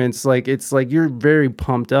performance. Like it's like you're very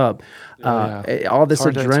pumped up. All this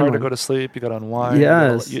adrenaline. It's hard to go to sleep. You got to unwind.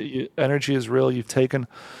 Yes, energy is real.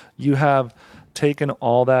 You have taken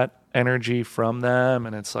all that energy from them,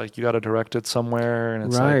 and it's like you got to direct it somewhere. And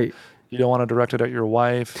it's like you don't want to direct it at your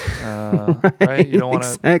wife, right? You don't want to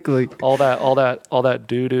exactly all that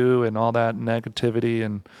doo doo and all that negativity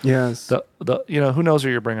and the who knows who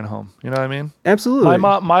you're bringing home. You know what I mean? Absolutely.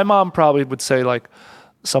 My mom probably would say like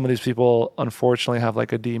some of these people unfortunately have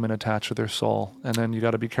like a demon attached to their soul, and then you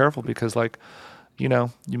got to be careful because like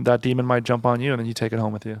that demon might jump on you and then you take it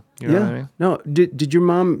home with you. You know what I mean? No. Did your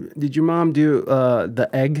mom do the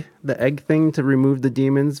egg thing to remove the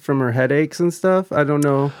demons from her headaches and stuff? I don't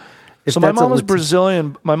know. So my mom is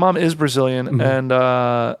Brazilian. My mom is Brazilian,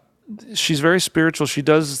 and she's very spiritual. She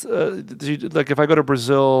does like if I go to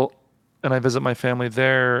Brazil and I visit my family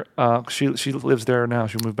there. She lives there now.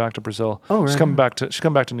 She moved back to Brazil. Oh, right. She's come back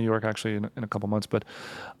to New York actually in a couple months. But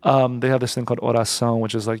they have this thing called oração,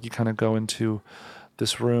 which is like you kind of go into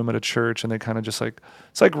this room at a church, and they kind of just like,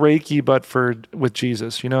 it's like Reiki, but with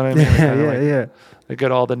Jesus. You know what I mean? Yeah. They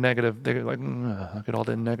get all the negative. They get all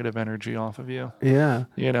the negative energy off of you. Yeah.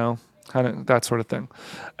 You know, kind of that sort of thing.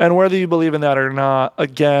 And whether you believe in that or not,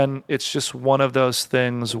 again, it's just one of those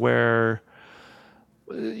things where,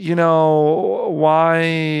 you know,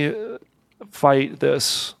 why fight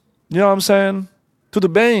this? You know what I'm saying?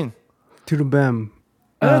 Tudo bem? Tudo bem.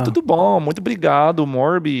 Tudo bom. Muito obrigado,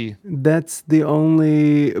 Morbi. That's the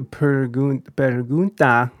only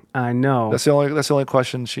pergunta I know. That's the only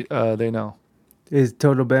question they know. Is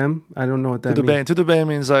tudo bem? I don't know what that means. Tudo bem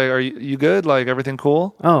means like, are you good? Like everything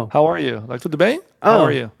cool? Oh. How are you? Like tudo bem? How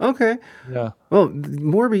are you? Okay. Yeah. Well,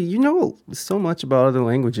 Morbi, you know so much about other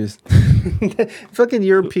languages. Fucking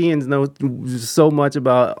Europeans know so much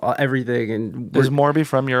about everything. And is Morbi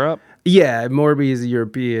from Europe? Yeah, Morbi is a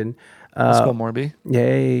European. Let's go, Morbi.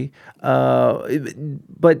 Yay.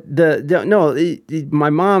 But my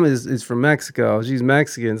mom is from Mexico. She's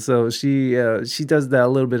Mexican, so she does that a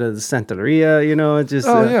little bit of the Santeria, you know, just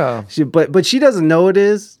yeah. But she doesn't know it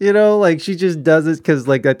is, you know, like she just does it because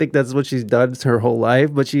like I think that's what she's done her whole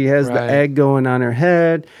life. But she has the egg going on her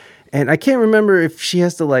head. And I can't remember if she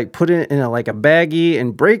has to like put it in a baggie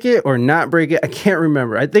and break it or not break it. I can't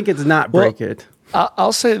remember. I think it's not break it.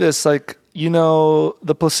 I'll say this, like, you know,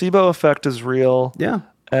 the placebo effect is real. Yeah.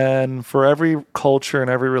 And for every culture and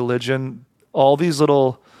every religion, all these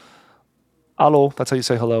little hallo, that's how you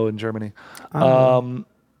say hello in Germany. Hallo.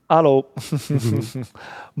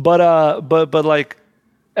 But like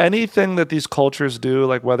anything that these cultures do,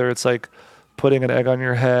 like whether it's like putting an egg on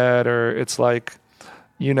your head or it's like,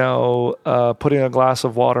 you know, putting a glass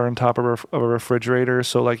of water on top of a refrigerator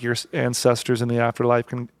so like your ancestors in the afterlife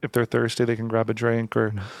can, if they're thirsty, they can grab a drink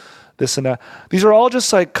or this and that. These are all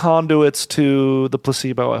just like conduits to the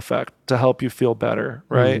placebo effect to help you feel better,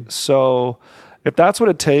 right? So if that's what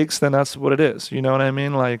it takes, then that's what it is. You know what I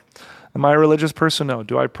mean? Like, am I a religious person? No.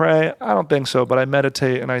 Do I pray? I don't think so, but I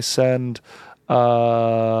meditate and I send...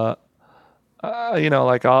 you know,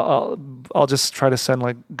 like I'll just try to send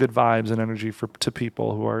like good vibes and energy to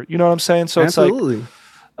people who are, you know what I'm saying? So Absolutely.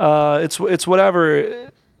 It's like,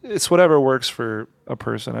 it's whatever works for a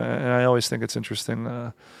person. And I always think it's interesting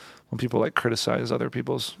when people like criticize other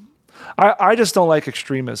people's. I just don't like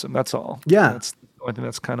extremism. That's all. Yeah. I think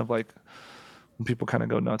that's kind of like when people kind of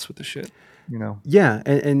go nuts with the shit. You know. Yeah,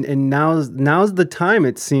 and now's the time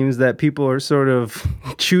it seems that people are sort of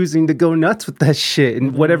choosing to go nuts with that shit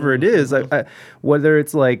and whatever it is, whether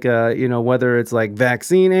it's like you know, whether it's like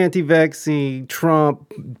vaccine, anti-vaccine,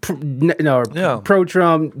 Trump,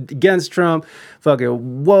 pro-Trump, against Trump,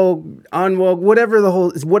 fucking woke, unwoke, whatever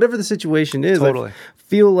the situation is. Totally. I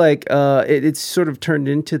feel like it's sort of turned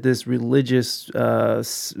into this religious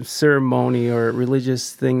ceremony or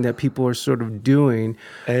religious thing that people are sort of doing.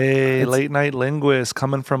 Hey, late night linguist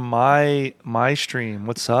coming from my stream.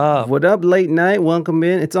 What's up? What up, late night? Welcome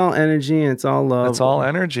in. It's all energy and it's all love. It's all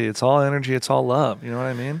energy. It's all energy. It's all love. You know what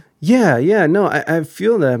I mean? Yeah. No, I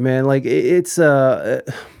feel that, man. Like it's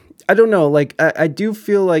I don't know. Like I do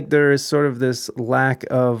feel like there is sort of this lack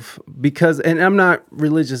of, because, and I'm not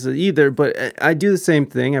religious either, but I do the same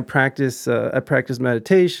thing. I practice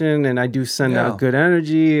meditation and I do send out good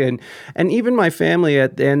energy, and even my family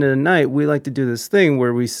at the end of the night, we like to do this thing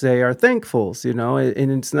where we say our thankfuls, you know, and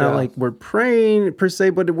it's not like we're praying per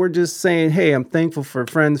se, but we're just saying, hey, I'm thankful for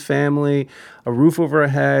friends, family, a roof over our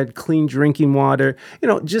head, clean drinking water, you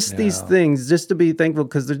know, just these things, just to be thankful,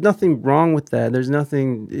 because there's nothing wrong with that. There's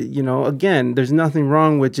nothing, you know, again, there's nothing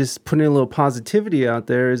wrong with just putting a little positivity out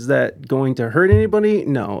there. Is that going to hurt anybody?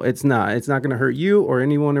 No, it's not. It's not going to hurt you or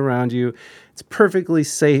anyone around you. It's perfectly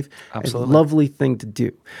safe. Absolutely. And lovely thing to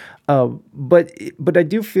do. But I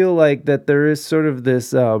do feel like that there is sort of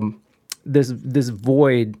this this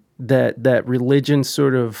void that religion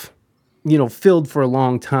sort of, you know, filled for a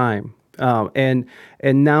long time.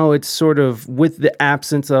 And now it's sort of with the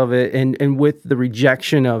absence of it and with the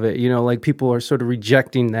rejection of it, you know, like people are sort of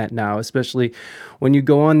rejecting that now, especially when you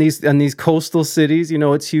go on these coastal cities, you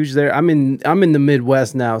know, it's huge there. I'm in the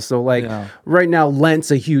Midwest now. So like right now,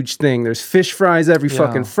 Lent's a huge thing. There's fish fries every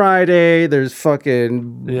fucking Friday. There's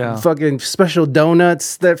fucking special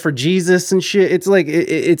donuts that for Jesus and shit. It's like,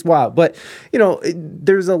 it's wild. But, you know,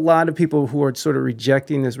 there's a lot of people who are sort of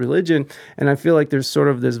rejecting this religion. And I feel like there's sort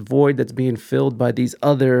of this void that's being filled by these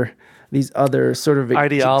other sort of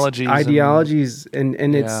ideologies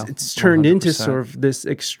and it's turned 100%. Into sort of this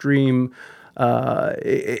extreme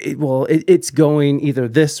it's going either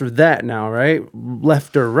this or that now, right?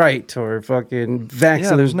 Left or right, or fucking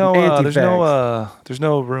vaccine. Yeah, there's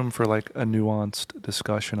no room for like a nuanced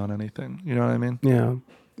discussion on anything. You know what I mean?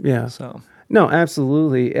 Yeah. So No,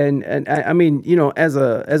 absolutely, and I mean, as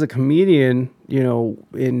a comedian,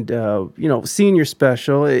 and seeing your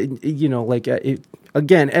special,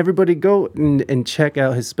 again, everybody go and check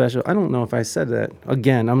out his special. I don't know if I said that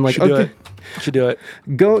again. I'm like, okay, should do it.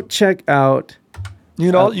 Go check out.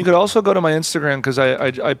 You could also go to my Instagram because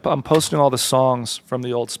I'm posting all the songs from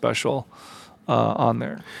the old special on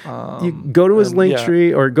there. You go to his link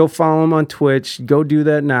tree or go follow him on Twitch. Go do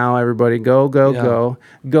that now, everybody. Go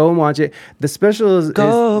and watch it. The special is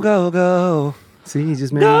go. See, he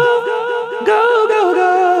just made go.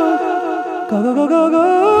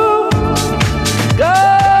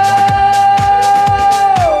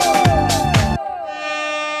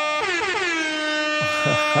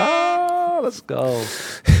 Let's go.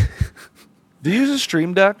 Do you use a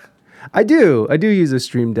Stream Deck? I do use a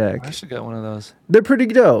Stream Deck. I should get one of those. They're pretty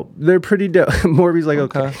dope. Morby's like,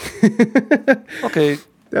 okay. Okay.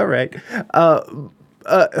 All right. Oh,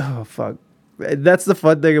 fuck. That's the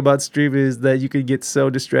fun thing about streaming is that you can get so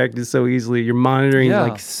distracted so easily. You're monitoring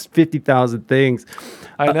like 50,000 things.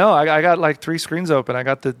 I know. I got like 3 screens open. I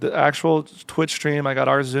got the actual Twitch stream. I got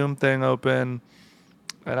our Zoom thing open.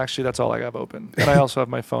 And actually, that's all I have open. And I also have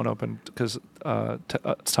my phone open because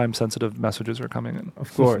time-sensitive messages are coming in.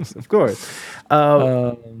 Of course.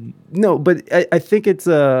 No, but I think it's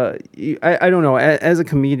I don't know. As a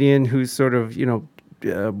comedian who's sort of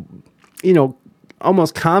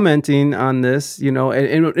almost commenting on this, in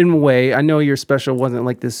a way, I know your special wasn't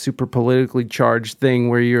like this super politically charged thing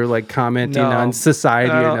where you're like commenting on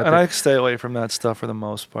society and I stay away from that stuff for the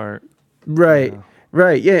most part. Right.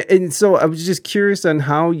 Right. Yeah. And so I was just curious on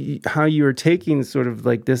how you were taking sort of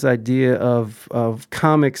like this idea of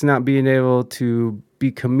comics not being able to be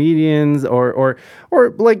comedians or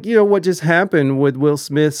like, what just happened with Will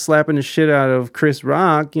Smith slapping the shit out of Chris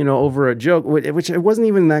Rock, over a joke, which it wasn't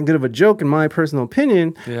even that good of a joke in my personal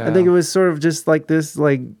opinion. Yeah. I think it was sort of just like this,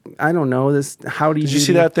 like, I don't know, this, how do you... Did you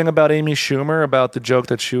see that thing about Amy Schumer about the joke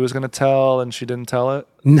that she was going to tell and she didn't tell it?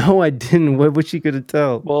 No, I didn't. What was she going to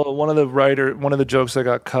tell? Well, one of the jokes that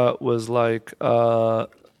got cut was like,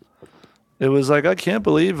 it was like, I can't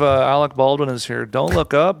believe Alec Baldwin is here. Don't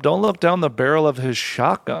look up. Don't look down the barrel of his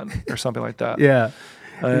shotgun or something like that. Yeah.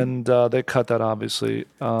 And they cut that, obviously.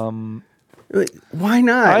 Why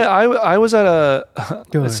not? I was at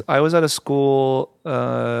a school.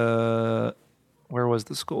 Where was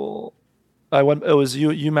the school? It was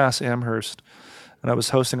UMass Amherst, and I was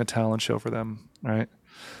hosting a talent show for them, right?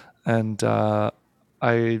 And I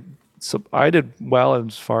did well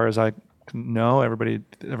as far as I know. Everybody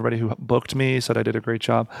who booked me said I did a great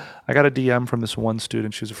job. I got a DM from this one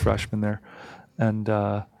student. She was a freshman there, and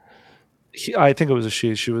I think it was a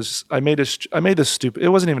she. She was. I made this stupid. It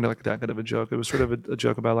wasn't even like that good of a joke. It was sort of a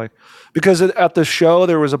joke about like, because at the show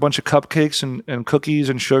there was a bunch of cupcakes and cookies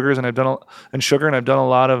and sugars, and I've done a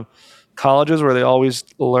lot of colleges where they always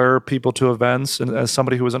lure people to events. And as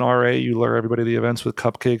somebody who was an RA, you lure everybody to the events with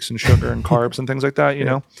cupcakes and sugar and carbs and things like that. You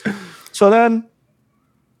know. So then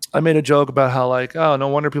I made a joke about how like, oh, no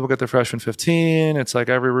wonder people get their freshman 15. It's like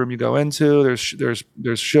every room you go into,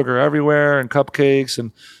 there's sugar everywhere and cupcakes,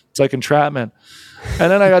 and it's like entrapment.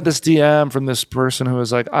 And then I got this DM from this person who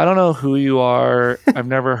was like, I don't know who you are. I've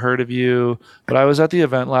never heard of you, but I was at the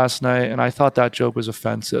event last night and I thought that joke was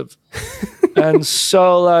offensive. And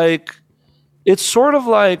so like, it's sort of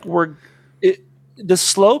like the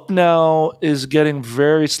slope now is getting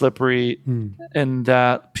very slippery in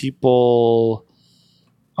that people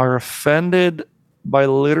are offended by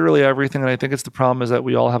literally everything. And I think it's the problem is that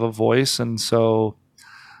we all have a voice. And so,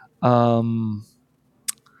 that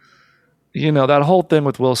whole thing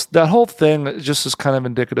with that whole thing just is kind of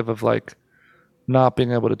indicative of like not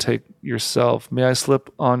being able to take yourself. May I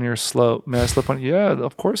slip on your slope? May I slip on? Yeah,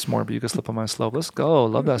 of course, Morby, you can slip on my slope. Let's go.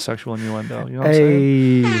 Love that sexual innuendo. You know what I'm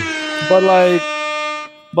saying? But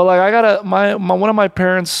like I gotta my my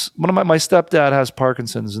stepdad has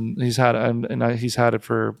Parkinson's and he's had it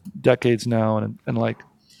for decades now and like,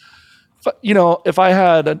 if I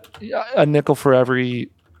had a nickel for every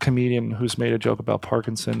comedian who's made a joke about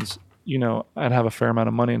Parkinson's, I'd have a fair amount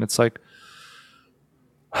of money. And it's like,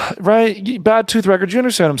 right, Bad Tooth Records, you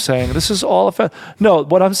understand what I'm saying? This is all no,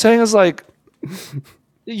 what I'm saying is like,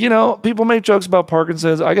 people make jokes about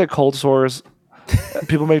Parkinson's. I get cold sores.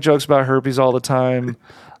 People make jokes about herpes all the time.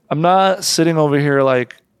 I'm not sitting over here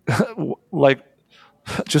like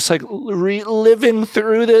just like reliving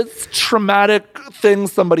through this traumatic thing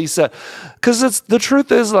somebody said. Because the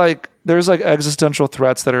truth is like, there's like existential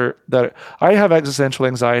threats that I have existential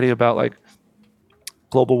anxiety about, like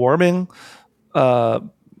global warming,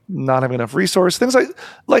 not having enough resource, things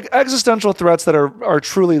like existential threats that are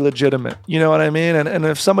truly legitimate. You know what I mean? And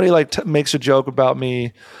if somebody like makes a joke about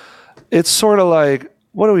me, it's sort of like,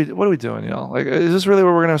 what are we doing? You know, like, is this really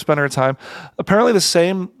where we're going to spend our time? Apparently, the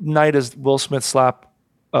same night as Will Smith slapped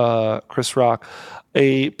Chris Rock,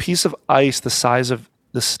 a piece of ice the size of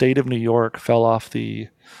the state of New York fell off the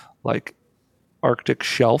like Arctic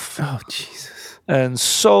shelf. Oh, Jesus. And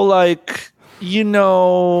so, like, you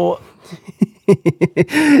know,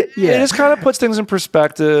 it just kind of puts things in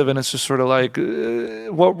perspective, and it's just sort of like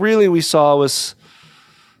what really we saw was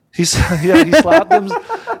he slapped him.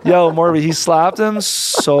 Yo, Morby, he slapped him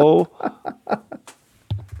so.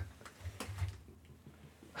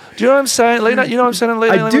 Do you know what I'm saying? Late night, you know what I'm saying? Late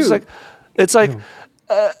night, I do. It's like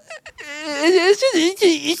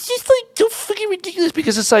it's just like so fucking ridiculous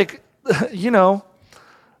because it's like, you know,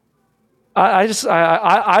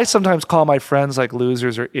 I sometimes call my friends like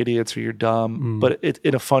losers or idiots or you're dumb, but it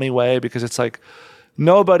in a funny way because it's like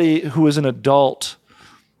nobody who is an adult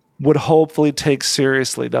would hopefully take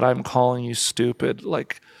seriously that I'm calling you stupid,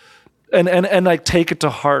 like, and like take it to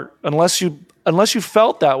heart unless you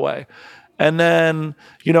felt that way. And then,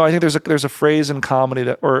 you know, I think there's a phrase in comedy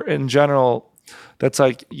that, or in general, that's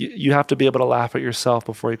like you have to be able to laugh at yourself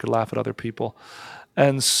before you could laugh at other people.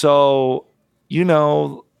 And so, you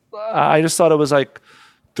know, I just thought it was like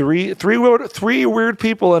three weird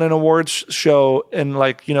people in an awards show, and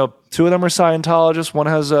like, you know, two of them are Scientologists. One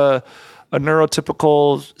has a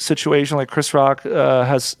neurotypical situation, like Chris Rock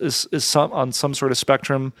is on some sort of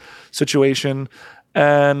spectrum situation,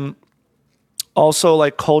 and also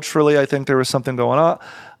like culturally, I think there was something going on.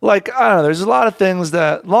 Like, I don't know, there's a lot of things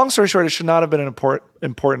that, long story short, it should not have been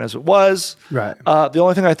important as it was. Right. The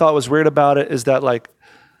only thing I thought was weird about it is that like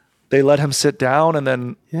they let him sit down and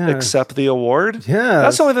then accept the award. Yeah.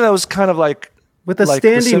 That's the only thing that was kind of like with a like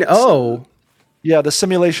standing O. Yeah, the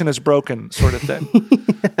simulation is broken sort of thing.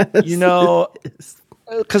 Yes, you know,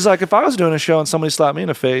 because like if I was doing a show and somebody slapped me in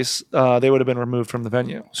the face, they would have been removed from the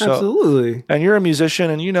venue. So, absolutely. And you're a musician,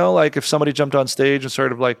 and you know, like if somebody jumped on stage and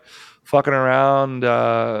sort of like fucking around,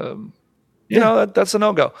 you know, that's a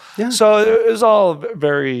no-go. Yeah. So it was all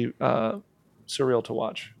very surreal to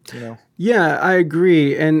watch, you know? Yeah, I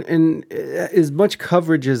agree. And as much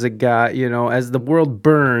coverage as it got, you know, as the world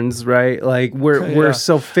burns, right? Like we're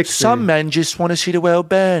so fixated. Some men just want to see the world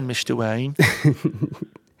burn, Mr. Wayne.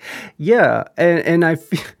 Yeah. And I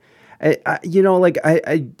feel, you know, like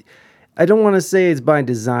I don't want to say it's by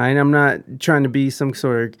design. I'm not trying to be some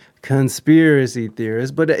sort of conspiracy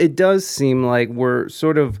theorist, but it does seem like we're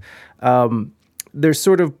sort of,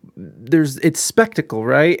 it's spectacle,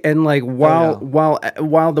 right? And like while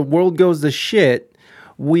the world goes to shit,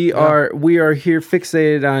 we are here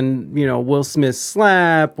fixated on, you know, Will Smith's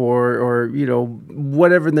slap or you know,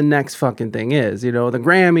 whatever the next fucking thing is, you know, the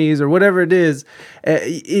Grammys or whatever it is.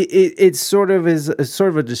 It sort of is a sort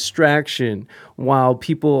of a distraction while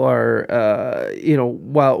people are you know,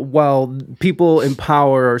 while people in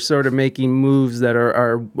power are sort of making moves that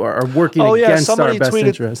are working against our best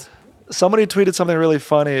interest. Somebody tweeted something really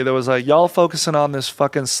funny that was like, y'all focusing on this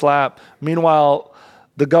fucking slap. Meanwhile,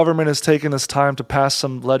 the government is taking this time to pass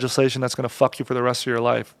some legislation that's going to fuck you for the rest of your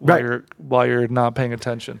life while you're not paying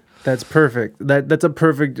attention. That's perfect.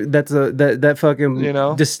 That fucking, you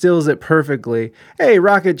know, distills it perfectly. Hey,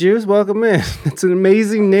 Rocket Juice, welcome in. That's an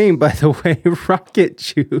amazing name, by the way, Rocket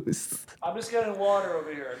Juice. I'm just getting water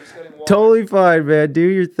over here. Totally fine, man. Do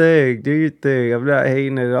your thing. I'm not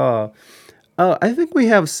hating at all. Oh, I think we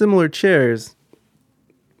have similar chairs.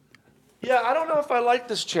 Yeah, I don't know if I like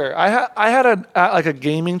this chair. I had a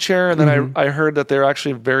gaming chair, and then I heard that they're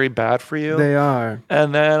actually very bad for you. They are.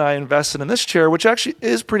 And then I invested in this chair, which actually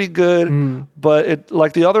is pretty good, but it,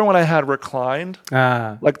 like the other one I had, reclined.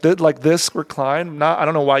 Like this reclined. I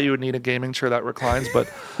don't know why you would need a gaming chair that reclines, but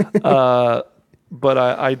but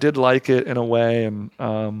I did like it in a way, and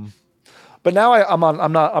but now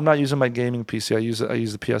I'm not using my gaming PC. I use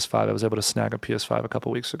the PS5. I was able to snag a PS5 a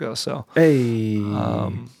couple weeks ago. So hey.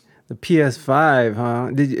 The PS5,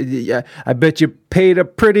 huh? I bet you paid a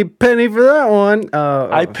pretty penny for that one.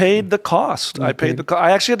 I paid the cost. I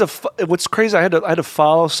actually had to. What's crazy? I had to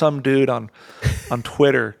follow some dude on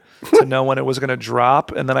Twitter to know when it was going to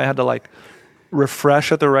drop, and then I had to like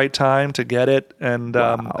refresh at the right time to get it. And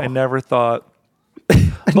I never thought.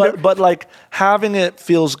 But like having it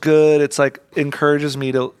feels good. It's like encourages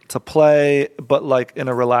me to play, but like in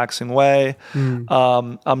a relaxing way.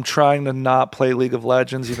 I'm trying to not play League of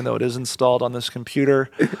Legends, even though it is installed on this computer.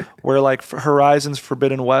 Where like Horizons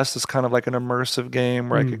Forbidden West is kind of like an immersive game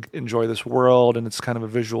where I could enjoy this world, and it's kind of a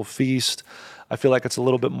visual feast. I feel like it's a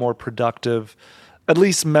little bit more productive at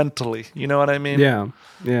least mentally. You know what I mean? Yeah.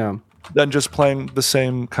 Yeah. Than just playing the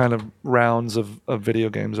same kind of rounds of video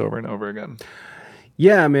games over and over again.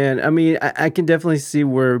 Yeah, man. I mean, I can definitely see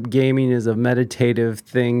where gaming is a meditative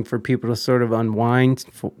thing for people to sort of unwind.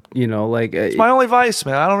 Like it's my only vice,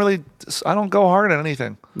 man. I don't go hard at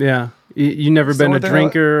anything. Yeah, you never been a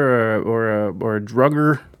drinker or a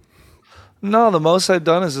drugger. No, the most I've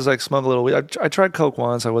done is like smoke a little weed. I tried coke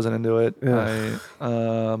once. I wasn't into it.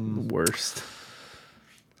 Worst.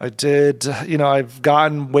 I did, I've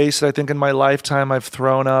gotten wasted. I think in my lifetime, I've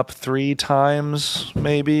thrown up 3 times,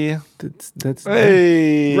 maybe. That's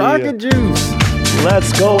hey, rocket juice.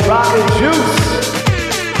 Let's go, rocket juice.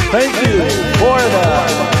 Thank you for the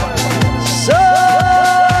sub.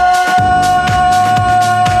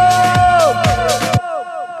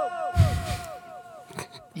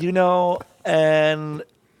 And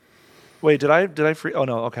wait, did I freeze? Oh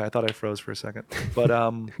no, okay. I thought I froze for a second, but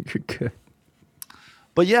you're good.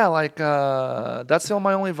 But yeah, like that's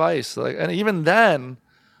my only vice. Like, and even then,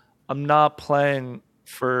 I'm not playing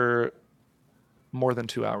for more than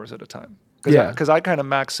 2 hours at a time. Because I kind of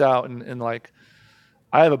max out and like,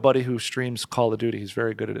 I have a buddy who streams Call of Duty. He's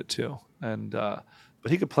very good at it too, and but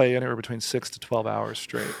he could play anywhere between 6 to 12 hours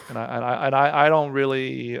straight. And I don't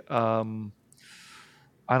really, I don't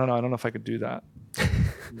know. I don't know if I could do that.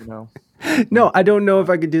 No, I don't know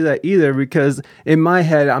if I could do that either, because in my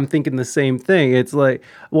head, I'm thinking the same thing. It's like,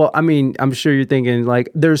 well, I mean, I'm sure you're thinking like,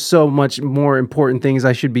 there's so much more important things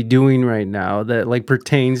I should be doing right now that like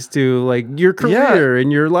pertains to like your career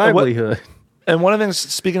and your livelihood. And one of the things,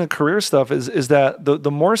 speaking of career stuff, is that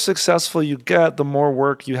the more successful you get, the more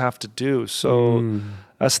work you have to do. So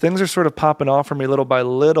as things are sort of popping off for me little by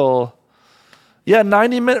little,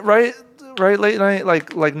 90 minutes, right, late night,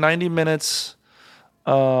 like 90 minutes.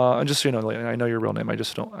 And just so you know, I know your real name. I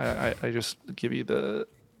just don't. I just give you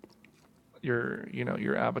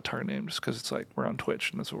your avatar name just because it's like we're on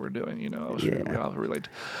Twitch and that's what we're doing. I was relate.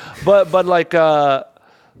 But like I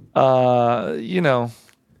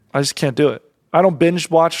just can't do it. I don't binge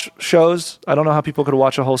watch shows. I don't know how people could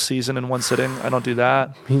watch a whole season in one sitting. I don't do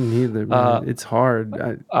that. Me neither, man. It's hard.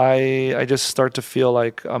 I just start to feel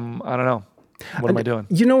like I don't know. What am I doing?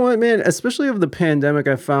 You know what, man? Especially over the pandemic,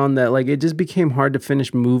 I found that like it just became hard to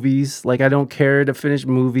finish movies. Like I don't care to finish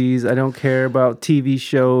movies. I don't care about TV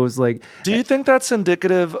shows. Like, do you think that's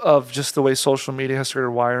indicative of just the way social media has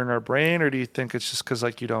started wiring our brain, or do you think it's just because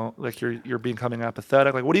like you don't like you're becoming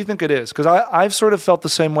apathetic? Like, what do you think it is? Because I've sort of felt the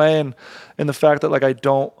same way, in the fact that like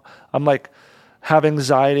I'm like have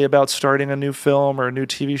anxiety about starting a new film or a new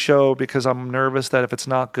TV show because I'm nervous that if it's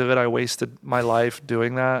not good, I wasted my life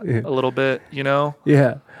doing that a little bit,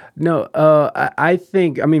 Yeah. No, I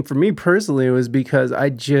think, I mean, for me personally, it was because I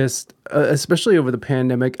just, especially over the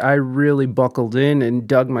pandemic, I really buckled in and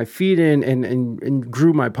dug my feet in and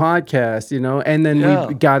grew my podcast, and then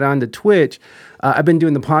we got onto Twitch. I've been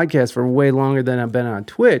doing the podcast for way longer than I've been on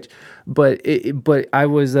Twitch, but I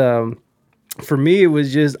was, for me, it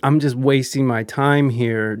was just, I'm just wasting my time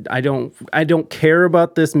here. I don't care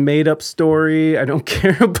about this made up story. I don't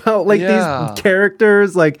care about like these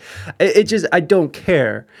characters. Like it just, I don't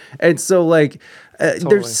care. And so like,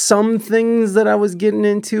 there's some things that I was getting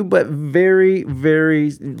into, but very,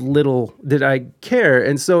 very little did I care.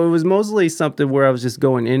 And so it was mostly something where I was just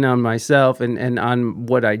going in on myself and on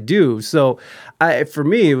what I do. So for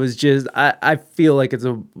me, it was just, I feel like it's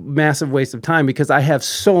a massive waste of time because I have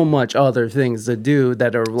so much other things to do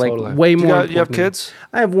that are like way more important. You have kids?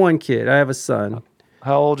 I have one kid. I have a son.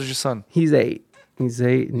 How old is your son? He's 8. He's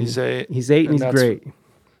 8 and he's great.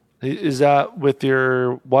 Is that with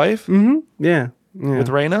your wife? Mm-hmm. Yeah. With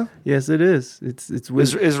Raina? Yes, it is. It's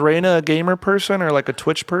with... Is Raina a gamer person or like a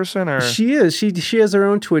Twitch person or? She is. She has her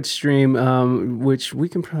own Twitch stream, which we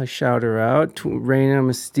can probably shout her out. Raina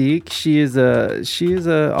Mystique. She is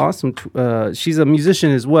a awesome. She's a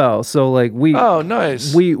musician as well. So like we. Oh,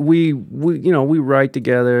 nice. We we write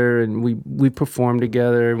together and we perform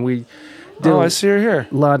together and we. I see her here.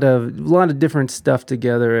 A lot of different stuff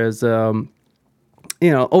together as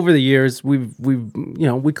over the years we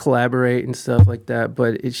collaborate and stuff like that,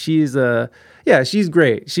 but she's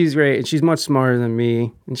great. She's great and she's much smarter than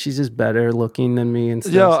me and she's just better looking than me and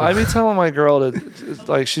stuff. I be telling my girl to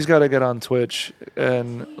like she's got to get on Twitch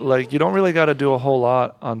and like you don't really got to do a whole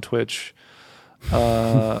lot on Twitch.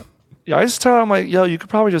 I just tell her I'm like, you could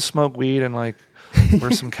probably just smoke weed and like wear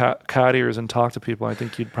some cat ears and talk to people. I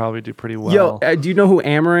think you'd probably do pretty well. Do you know who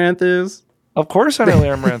Amaranth is? Of course I know who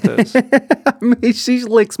Amaranth is. I mean, she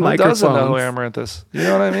licks microphones. Who doesn't know who Amaranth is? You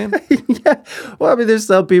know what I mean? Yeah. Well, I mean, there's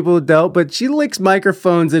some people who don't, but she licks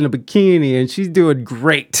microphones in a bikini and she's doing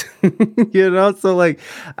great. So like,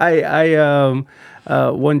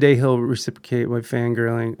 One day he'll reciprocate my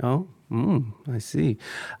fangirling. Oh, I see.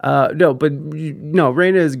 No, but no,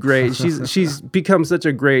 Raina is great. She's become such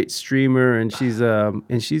a great streamer, and she's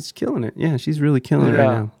killing it. Yeah, she's really killing it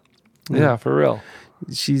right now. Yeah, for real.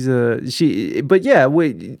 But yeah,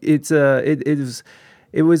 wait, it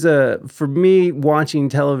was for me, watching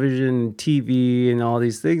television, TV, and all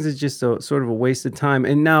these things is just sort of a waste of time.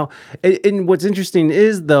 And now, and what's interesting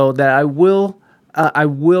is though that I will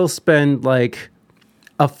spend like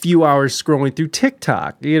a few hours scrolling through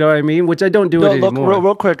TikTok. You know what I mean? Which I don't do anymore.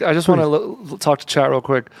 Real quick, I just want to talk to chat real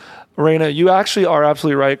quick. Raina, you actually are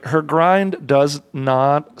absolutely right. Her grind does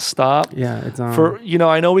not stop. Yeah, it's on.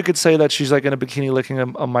 I know we could say that she's like in a bikini licking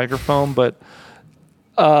a microphone, but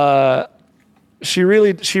she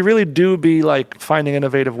really do be like finding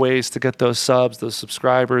innovative ways to get those subs, those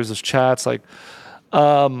subscribers, those chats. Like,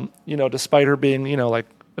 despite her being, like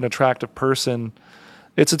an attractive person,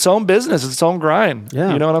 it's its own business, it's its own grind.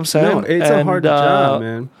 Yeah. You know what I'm saying? No, it's a hard job,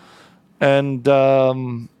 man. And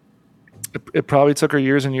it probably took her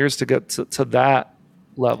years and years to get to that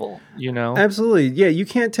level, Absolutely. Yeah, you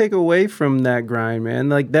can't take away from that grind, man.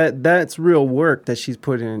 Like that's real work that she's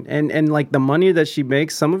put in. And like the money that she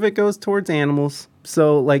makes, some of it goes towards animals.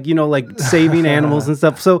 So like, like saving animals and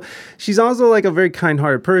stuff. So she's also like a very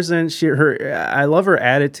kind-hearted person. I love her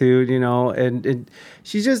attitude, and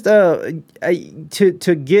she's just to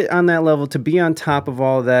get on that level, to be on top of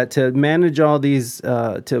all of that, to manage all these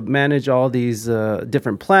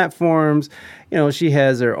different platforms. She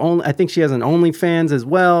has her own. I think she has an OnlyFans as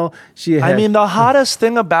well. The hottest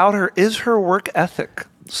thing about her is her work ethic.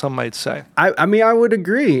 Some might say. I would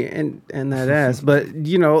agree, and that ass, but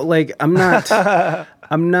like I'm not,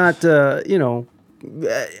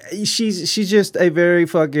 she's just a very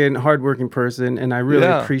fucking hardworking person, and I really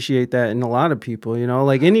appreciate that in a lot of people.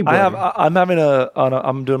 Like anybody. I'm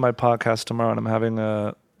doing my podcast tomorrow, and I'm having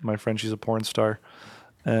my friend. She's a porn star,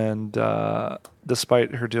 and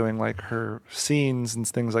despite her doing like her scenes and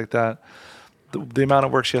things like that, the amount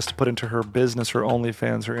of work she has to put into her business, her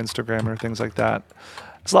OnlyFans, her Instagram, or things like that.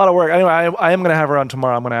 It's a lot of work. Anyway, I am going to have her on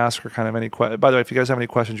tomorrow. I'm going to ask her kind of any questions. By the way, if you guys have any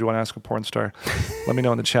questions you want to ask a porn star, let me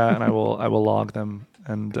know in the chat, and I will log them.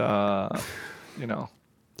 And I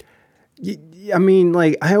mean,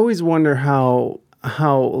 like I always wonder how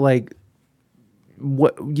like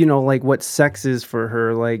what sex is for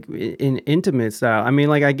her, like in intimate style. I mean,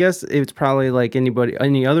 like I guess it's probably like any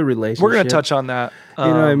other relationship. We're going to touch on that. You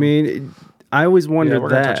know what I mean? I always wondered we're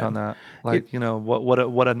going to touch on that. Like,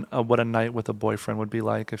 what a night with a boyfriend would be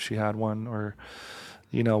like if she had one, or,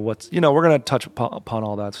 we're going to touch upon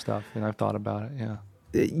all that stuff. And I've thought about it. Yeah.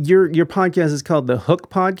 Your podcast is called The Hook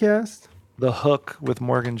Podcast? The Hook with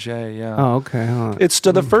Morgan J. Yeah. Oh, okay. Huh. It's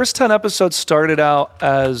the first 10 episodes started out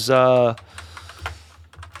as,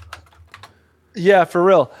 yeah, for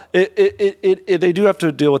real. They do have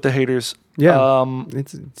to deal with the haters. Yeah.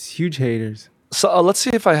 It's huge haters. So let's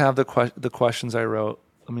see if I have the questions I wrote.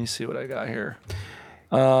 Let me see what I got here.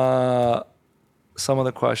 Some of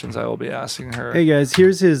the questions I will be asking her. Hey guys,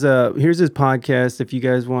 here's his podcast. If you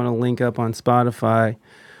guys want to link up on Spotify.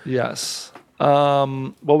 Yes.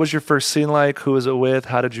 What was your first scene like? Who was it with?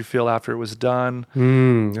 How did you feel after it was done?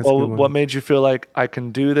 What made you feel like I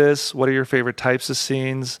can do this? What are your favorite types of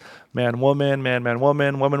scenes? Man, woman, man, man,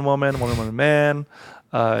 woman, woman, woman, woman, woman, man.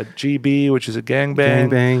 GB, which is a gangbang.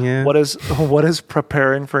 Gangbang, yeah. What is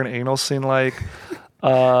preparing for an anal scene like?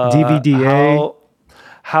 DVDA.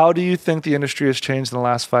 How do you think the industry has changed in the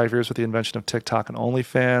last 5 years with the invention of TikTok and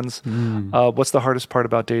OnlyFans? What's the hardest part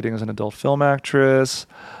about dating as an adult film actress?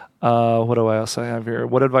 What do I else I have here?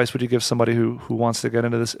 What advice would you give somebody who wants to get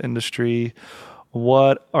into this industry?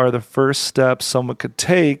 What are the first steps someone could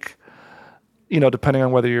take, depending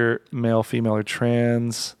on whether you're male, female, or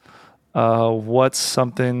trans? What's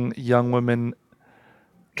something young women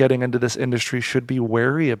getting into this industry should be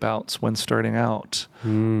wary about when starting out?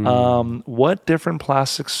 What different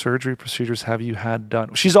plastic surgery procedures have you had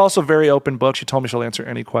done? She's also very open book. She told me she'll answer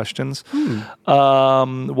any questions.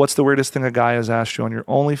 What's the weirdest thing a guy has asked you on your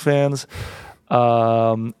OnlyFans?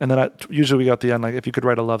 And then usually we got the end, like, if you could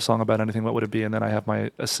write a love song about anything, what would it be? And then I have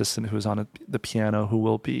my assistant who's on the piano who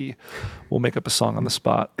will make up a song on the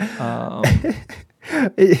spot.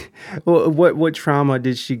 What trauma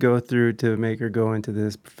did she go through to make her go into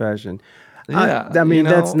this profession? Yeah, I mean,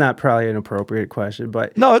 that's not probably an appropriate question,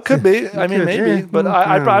 but no, it could be. I mean, maybe, but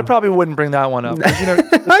I probably wouldn't bring that one up.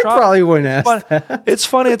 I probably wouldn't ask that. It's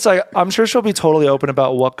funny. It's like, I'm sure she'll be totally open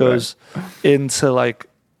about what goes into like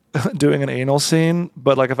doing an anal scene.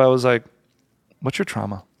 But like, if I was like, "What's your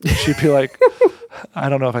trauma?" She'd be like, "I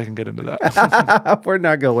don't know if I can get into that." We're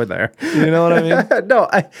not going there. You know what I mean? No,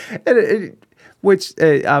 Which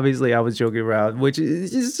obviously I was joking around, which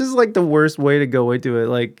is just like the worst way to go into it,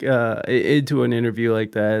 like into an interview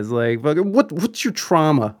like that. Is like, fucking, what's your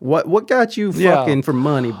trauma? What got you fucking for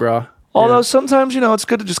money, bro? Although sometimes, it's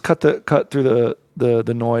good to just cut through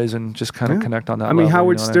the noise and just kind of connect on that. I mean, level,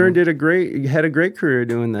 Howard Stern had a great career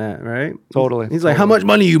doing that, right? Totally. He's like, how much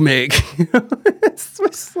money you make?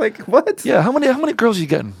 It's like, what? Yeah, how many girls are you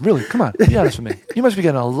getting? Really? Come on, be honest with me. You must be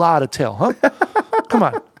getting a lot of tail, huh? Come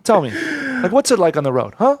on, tell me. Like, what's it like on the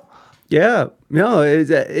road, huh? Yeah. No, it's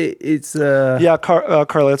Yeah,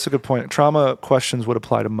 Carla, that's a good point. Trauma questions would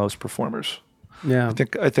apply to most performers. Yeah. I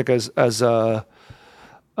think I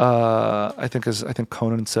think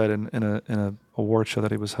Conan said in a award show that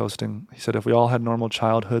he was hosting, he said, if we all had normal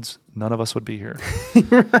childhoods, none of us would be here.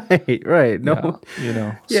 right. No.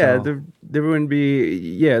 Yeah, yeah, so. there wouldn't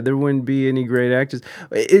be any great actors.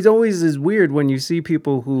 It always is weird when you see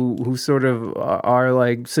people who sort of are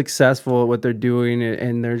like successful at what they're doing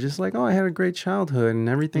and they're just like, oh, I had a great childhood and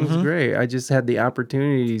everything's great. I just had the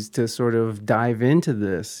opportunities to sort of dive into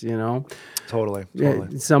this, Totally. Yeah,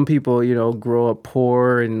 some people, grow up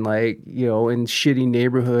poor and like, in shitty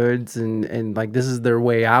neighborhoods and like this is their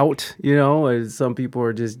way out, and some people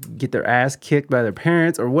are just get their ass kicked by their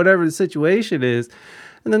parents or whatever the situation is.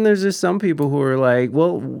 And then there's just some people who are like,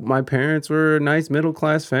 well, my parents were a nice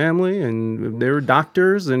middle-class family and they were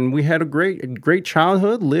doctors and we had a great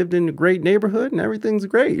childhood, lived in a great neighborhood and everything's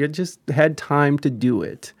great. It just had time to do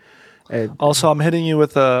it. Also, I'm hitting you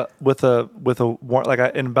with a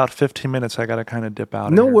in about 15 minutes. I got to kind of dip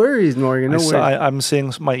out. No worries, Morgan. No worries. I'm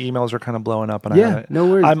seeing my emails are kind of blowing up, and no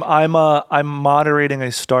worries. I'm moderating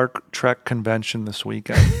a Star Trek convention this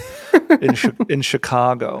weekend in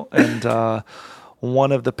Chicago, and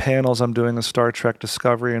one of the panels I'm doing is Star Trek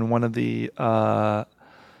Discovery, and one of the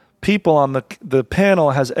people on the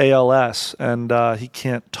panel has ALS, and he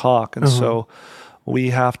can't talk, and so. I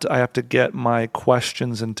have to get my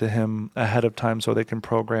questions into him ahead of time so they can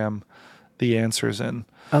program the answers in.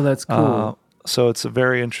 Oh, that's cool. So it's a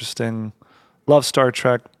very interesting. Love Star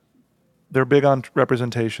Trek. They're big on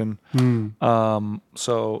representation.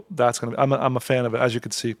 So that's gonna be. I'm a fan of it, as you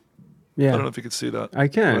could see. Yeah. I don't know if you could see that. I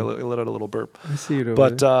can. I let out a little burp. I see it over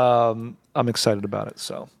but there. I'm excited about it.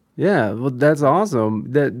 So. Yeah, well, that's awesome.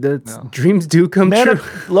 That's dreams do come true.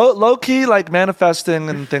 Low key, like manifesting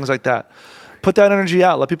and things like that. Put that energy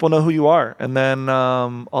out. Let people know who you are, and then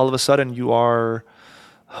all of a sudden you are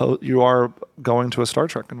going to a Star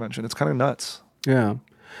Trek convention. It's kind of nuts. Yeah.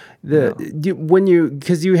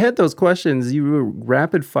 Because you had those questions, you were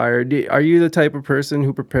rapid fire. Are you the type of person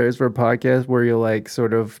who prepares for a podcast where you like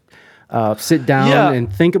sort of sit down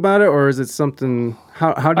and think about it, or is it something?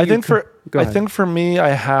 How do you? I think for me, I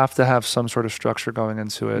have to have some sort of structure going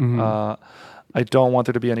into it. Mm-hmm. I don't want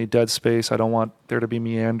there to be any dead space. I don't want there to be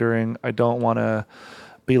meandering. I don't want to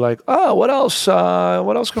be like, oh, what else?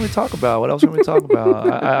 What else can we talk about? What else can we talk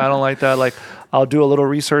about? I don't like that. Like, I'll do a little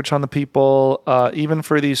research on the people, even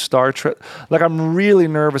for these Star Trek. Like, I'm really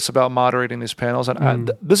nervous about moderating these panels.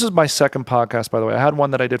 And this is my second podcast, by the way. I had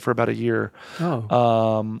one that I did for about a year,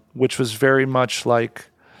 which was very much like,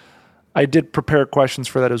 I did prepare questions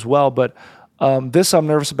for that as well. But this I'm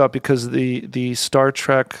nervous about because the Star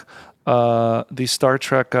Trek...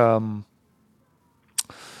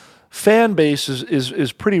 fan base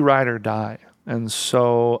is pretty ride or die, and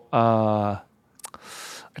so I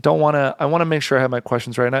want to make sure I have my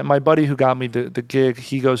questions right. And my buddy who got me the gig,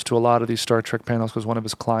 he goes to a lot of these Star Trek panels because one of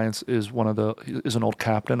his clients is an old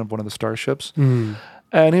captain of one of the starships. And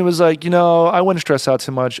he was like, I wouldn't stress out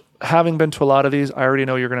too much. Having been to a lot of these, I already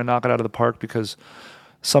know you're going to knock it out of the park because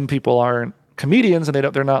some people aren't comedians and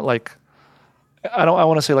they're not like. I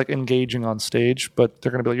want to say like engaging on stage, but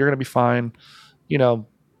they're going to be like, you're going to be fine.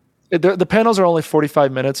 The panels are only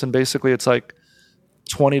 45 minutes and basically it's like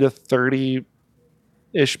 20 to 30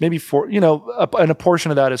 ish, maybe and a portion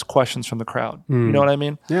of that is questions from the crowd. You know what I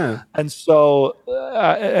mean? Yeah. And so,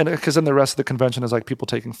 and because then the rest of the convention is like people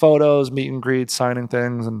taking photos, meet and greets, signing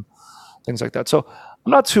things and things like that. So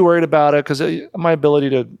I'm not too worried about it because my ability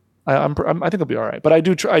to, I think it'll be all right, but I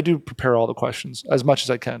do prepare all the questions as much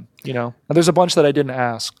as I can, and there's a bunch that I didn't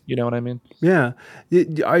ask, you know what I mean? Yeah.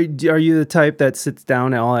 Are you the type that sits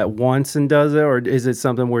down all at once and does it? Or is it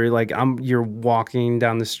something where you're like, you're walking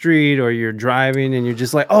down the street or you're driving and you're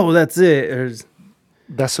just like, oh, that's it?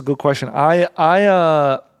 That's a good question. I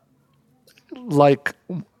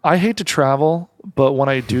hate to travel, but when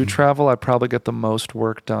I do travel, I probably get the most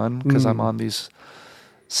work done because I'm on these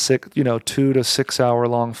 2 to 6 hour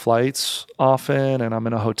long flights often, and I'm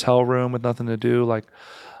in a hotel room with nothing to do. Like,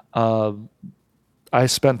 I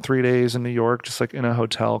spent 3 days in New York, just like in a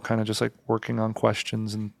hotel, kind of just like working on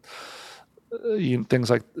questions and things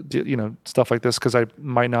like, stuff like this, because I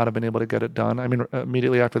might not have been able to get it done. I mean,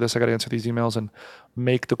 immediately after this, I got to answer these emails and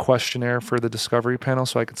make the questionnaire for the discovery panel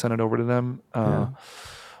so I could send it over to them.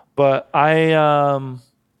 But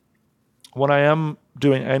when I am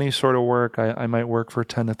doing any sort of work, I might work for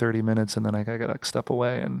 10 to 30 minutes and then I got to step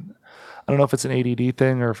away. And I don't know if it's an ADD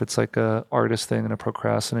thing or if it's like a artist thing and a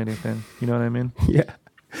procrastinating thing. You know what I mean? Yeah.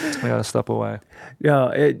 I gotta step away. Yeah,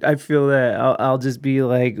 I feel that I'll just be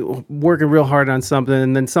like working real hard on something,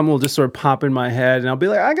 and then something will just sort of pop in my head, and I'll be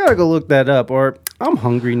like, I gotta go look that up, or I'm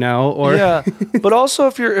hungry now, or yeah. But also,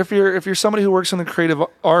 if you're somebody who works in the creative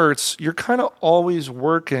arts, you're kind of always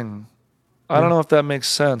working. I don't know if that makes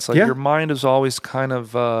sense. Like your mind is always kind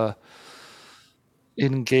of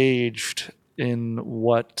engaged in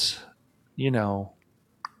what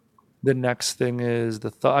the next thing is, the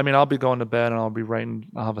thought. I mean, I'll be going to bed and I'll be writing.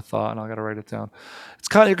 I'll have a thought and I got to write it down.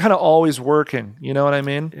 You're kind of always working. You know what I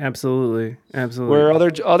mean? Absolutely. Where other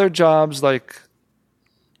jobs,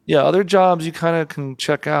 other jobs you kind of can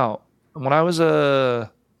check out. When I worked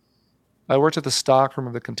at the stockroom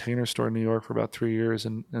of the Container Store in New York for about 3 years,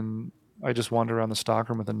 and I just wandered around the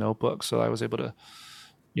stockroom with a notebook, so I was able to,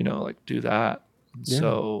 do that. Yeah.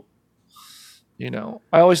 So,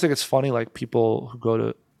 I always think it's funny, like people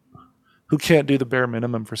who can't do the bare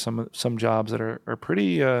minimum for some jobs that are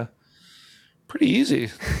pretty easy,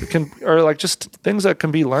 or like just things that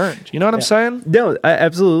can be learned. You know what I'm saying? No,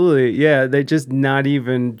 absolutely. Yeah, they just not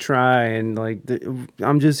even try, and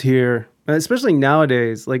I'm just here. Especially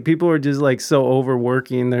nowadays, like people are just like so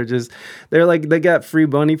overworking. They're like they got free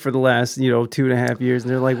money for the last 2.5 years, and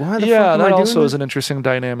they're like, why the fuck am I doing that also this? is an interesting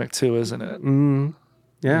dynamic too, isn't it? Mm-hmm.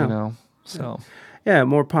 Yeah. So. Yeah,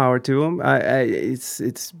 more power to them.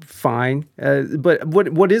 It's fine. But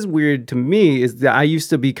what is weird to me is that I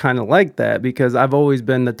used to be kind of like that, because I've always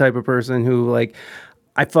been the type of person who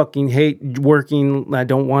I fucking hate working. I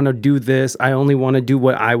don't want to do this. I only want to do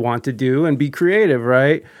what I want to do and be creative,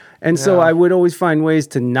 right? And so I would always find ways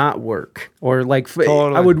to not work, or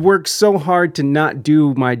totally. I would work so hard to not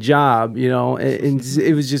do my job, and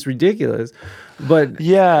it was just ridiculous. But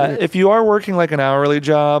if you are working like an hourly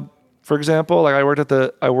job, for example, like I worked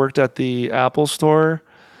at the Apple store,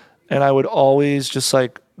 and I would always just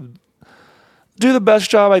do the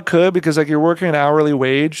best job I could, because you're working an hourly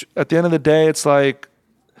wage. At the end of the day, it's like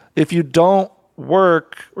if you don't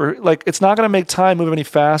work, or it's not going to make time move any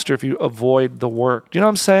faster if you avoid the work. Do you know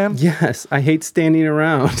what I'm saying? Yes, I hate standing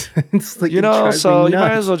around. It's so you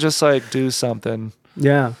might as well just do something.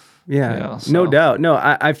 Yeah, no doubt. No,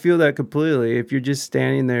 I feel that completely. If you're just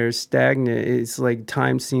standing there stagnant, it's like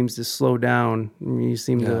time seems to slow down. You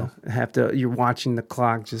seem to have to. You're watching the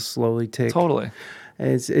clock just slowly tick. Totally.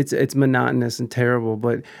 It's monotonous and terrible.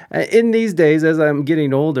 But in these days, as I'm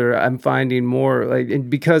getting older, I'm finding more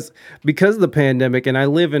because of the pandemic, and I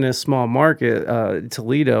live in a small market,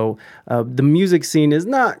 Toledo. The music scene is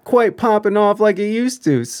not quite popping off like it used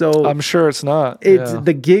to. So I'm sure it's not.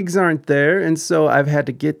 The gigs aren't there, and so I've had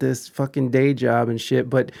to get this fucking day job and shit.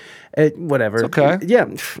 But whatever. It's okay.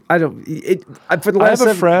 I don't. For the last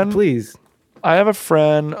please. I have a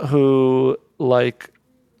friend who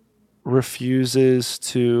refuses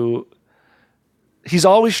to. He's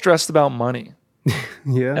always stressed about money.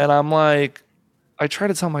 Yeah. And I'm like, I try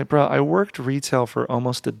to tell my bro, I worked retail for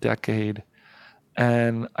almost a decade,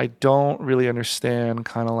 and I don't really understand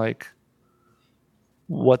kind of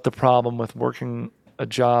what the problem with working a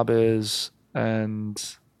job is, and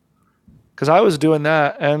because I was doing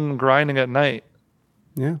that and grinding at night.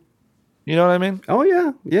 Yeah. You know what I mean? Oh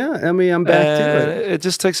yeah. I mean, I'm back to it. It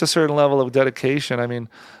just takes a certain level of dedication. I mean,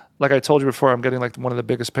 like I told you before, I'm getting one of the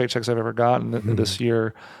biggest paychecks I've ever gotten this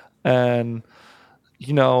year. And,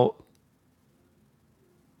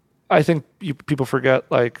 I think people forget,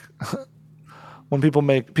 when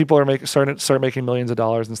start making millions of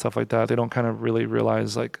dollars and stuff like that, they don't kind of really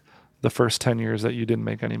realize the first 10 years that you didn't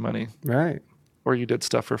make any money. Right. Or you did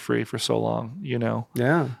stuff for free for so long,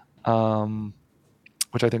 Yeah.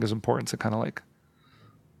 Which I think is important to kind of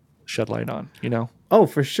shed light on, Oh,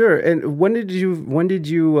 for sure. And when did you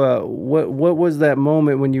what was that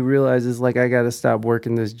moment when you realized it's I got to stop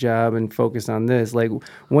working this job and focus on this?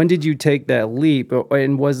 When did you take that leap?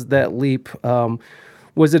 And was that leap,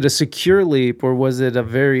 was it a secure leap, or was it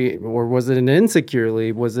an insecure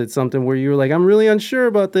leap? Was it something where you were I'm really unsure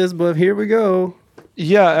about this, but here we go?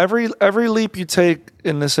 Yeah. Every leap you take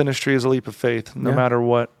in this industry is a leap of faith, no matter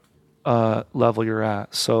what level you're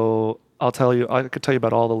at. So I could tell you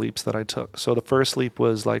about all the leaps that I took. So the first leap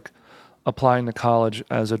was applying to college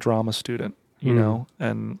as a drama student, you know,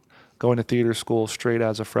 and going to theater school straight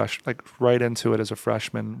as a right into it as a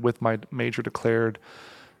freshman with my major declared,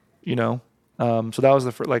 So that was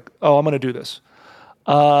the first, like, oh, I'm going to do this.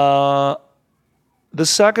 The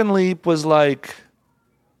second leap was like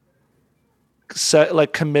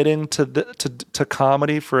committing to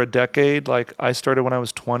comedy for a decade. Like I started when I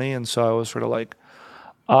was 20, and so I was sort of like,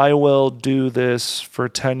 I will do this for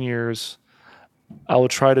 10 years. I will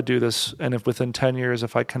try to do this, and if within 10 years,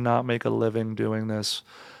 if I cannot make a living doing this,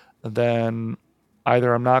 then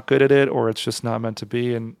either I'm not good at it or it's just not meant to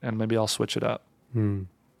be, and maybe I'll switch it up.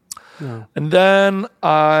 Yeah. And then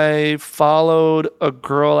I followed a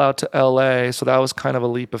girl out to LA, so that was kind of a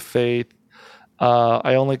leap of faith.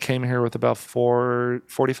 I only came here with about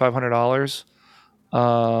 $4,500.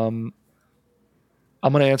 I'm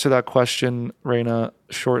going to answer that question, Raina,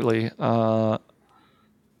 shortly. So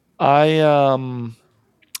I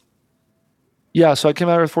came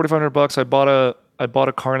out here with $4,500. I bought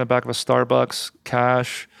a car in the back of a Starbucks,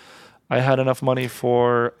 cash. I had enough money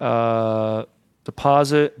for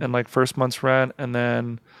deposit and like first month's rent, and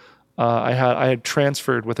then I had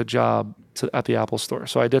transferred with a job at the Apple store.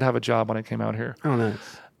 So I did have a job when I came out here. Oh,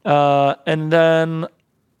 nice. And then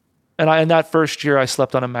in that first year, I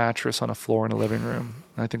slept on a mattress on a floor in a living room.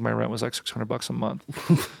 I think my rent was like $600 a month.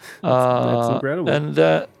 That's incredible. And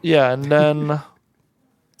then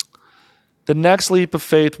the next leap of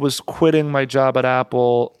faith was quitting my job at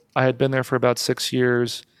Apple. I had been there for about 6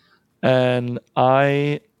 years, and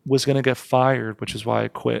I was going to get fired, which is why I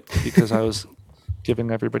quit, because I was giving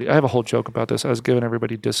everybody, I have a whole joke about this. I was giving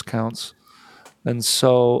everybody discounts. And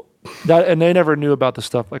so and they never knew about the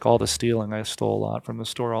stuff, like all the stealing. I stole a lot from the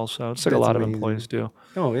store also. It's like That's a lot amazing. Of employees do.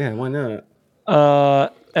 Oh yeah, why not?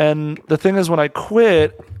 And the thing is, when I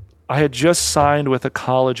quit, I had just signed with a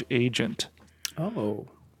college agent. Oh.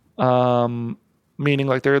 Meaning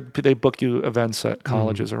like they book you events at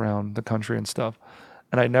colleges around the country and stuff.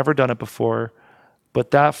 And I'd never done it before.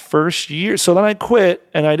 But that first year, so then I quit,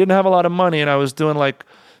 and I didn't have a lot of money, and I was doing like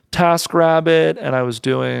TaskRabbit, and I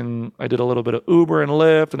did a little bit of Uber and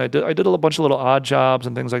Lyft, and I did a bunch of little odd jobs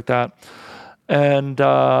and things like that. And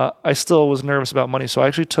I still was nervous about money, so I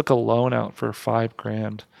actually took a loan out for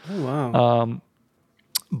 $5,000. Oh wow!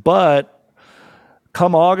 But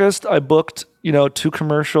come August, I booked 2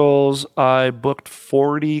 commercials. I booked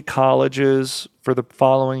 40 colleges for the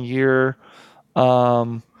following year.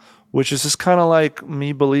 Which is just kind of like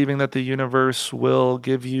me believing that the universe will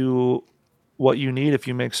give you what you need if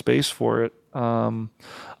you make space for it.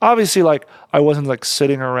 Obviously, like I wasn't like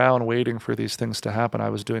sitting around waiting for these things to happen. I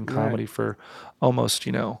was doing comedy for almost,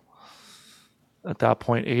 at that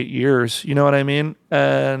point, 8 years. You know what I mean?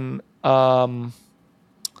 And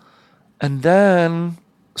then,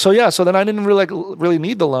 so then I didn't really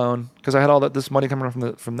need the loan because I had all this money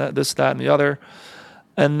coming from this, that, and the other.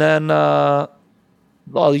 And then,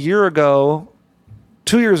 a year ago,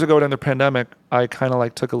 2 years ago during the pandemic, I kind of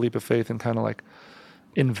like took a leap of faith and kind of like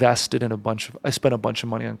invested in I spent a bunch of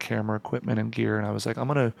money on camera equipment and gear. And I was like, I'm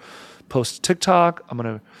going to post TikTok. I'm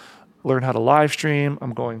going to learn how to live stream.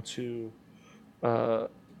 I'm going to, do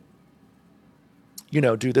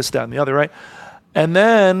this, that, and the other, right? And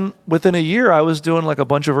then within a year, I was doing like a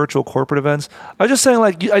bunch of virtual corporate events. I was just saying,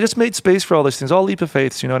 like, I just made space for all these things, all leap of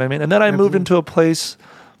faiths, you know what I mean? And then I moved into a place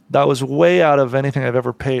that was way out of anything I've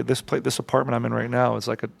ever paid. This apartment I'm in right now is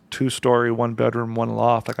like a 2-story, 1-bedroom, 1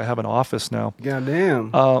 loft. Like I have an office now.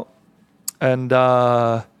 Goddamn. And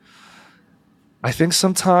I think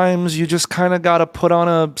sometimes you just kind of got to put on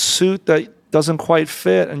a suit that doesn't quite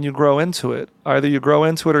fit, and you grow into it. Either you grow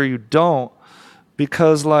into it or you don't,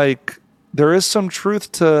 because like there is some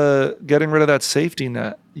truth to getting rid of that safety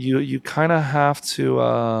net. You kind of have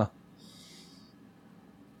to.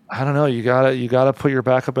 I don't know. You gotta put your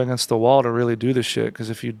back up against the wall to really do this shit. Because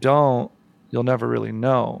if you don't, you'll never really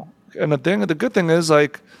know. And the good thing is,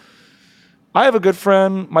 like, I have a good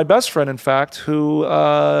friend, my best friend, in fact, who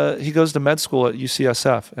he goes to med school at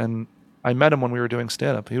UCSF, and I met him when we were doing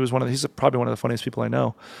stand-up. He's probably one of the funniest people I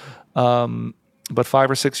know. But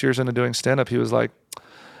 5 or 6 years into doing stand-up, he was like,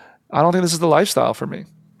 I don't think this is the lifestyle for me.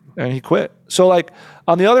 And he quit. So, like,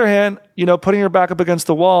 on the other hand, putting your back up against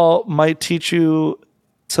the wall might teach you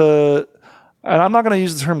to, and I'm not going to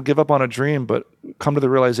use the term give up on a dream, but come to the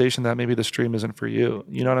realization that maybe this dream isn't for you.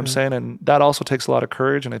 You know what I'm saying? And that also takes a lot of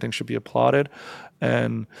courage, and I think should be applauded.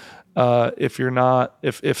 And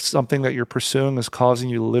if something that you're pursuing is causing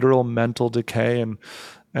you literal mental decay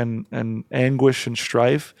and anguish and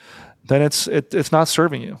strife, then it's not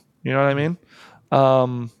serving you. You know what I mean?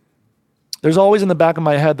 There's always in the back of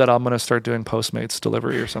my head that I'm going to start doing Postmates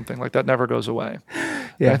delivery or something. Like that never goes away.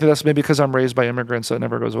 Yeah. I think that's maybe because I'm raised by immigrants, so it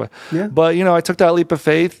never goes away. Yeah. But, I took that leap of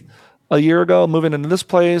faith a year ago, moving into this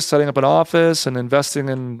place, setting up an office and investing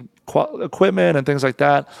in equipment and things like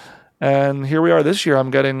that. And here we are this year.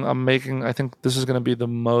 I'm making, I think this is going to be the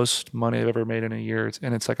most money I've ever made in a year.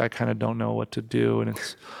 And it's like, I kind of don't know what to do. And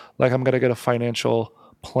it's like, I'm going to get a financial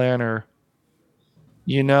planner.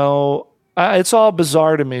 You know, it's all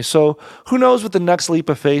bizarre to me. So who knows what the next leap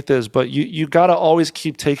of faith is, but you got to always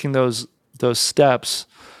keep taking those steps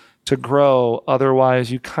to grow.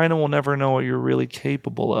 Otherwise, you kind of will never know what you're really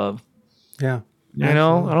capable of. Yeah. You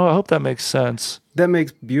know, I hope that makes sense. That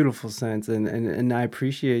makes beautiful sense, and I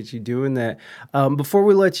appreciate you doing that. Before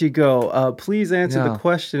we let you go, please answer the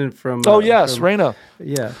question from... Raina.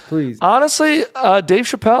 Yeah, please. Honestly, Dave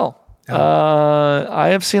Chappelle. I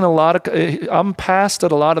have seen a lot of... I'm passed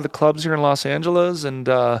at a lot of the clubs here in Los Angeles, and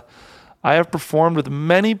I have performed with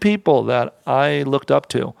many people that I looked up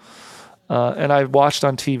to, and I've watched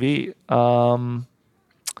on TV.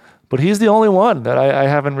 But he's the only one that I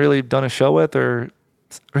haven't really done a show with, or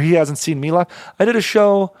he hasn't seen me live. I did a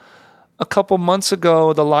show a couple months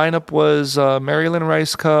ago. The lineup was Marilyn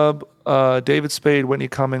Rice Cub, David Spade, Whitney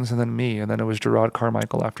Cummings, and then me. And then it was Gerard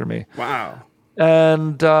Carmichael after me. Wow.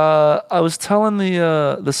 And I was telling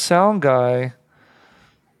the sound guy,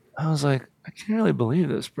 I was like, I can't really believe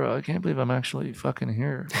this, bro. I can't believe I'm actually fucking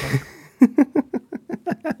here.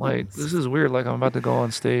 Like this is weird. Like I'm about to go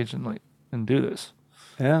on stage and do this.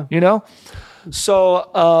 Yeah. You know?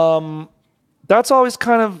 So that's always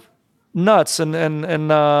kind of nuts. And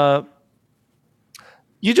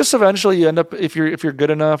you just eventually end up, if you're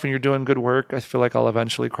good enough and you're doing good work, I feel like I'll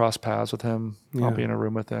eventually cross paths with him. Yeah. I'll be in a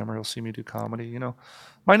room with him, or he'll see me do comedy. You know,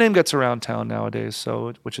 my name gets around town nowadays,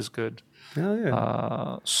 so which is good. Hell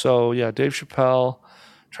yeah. So yeah, Dave Chappelle.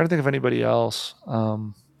 Trying to think of anybody else.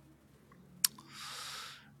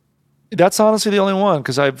 That's honestly the only one,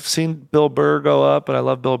 because I've seen Bill Burr go up, and I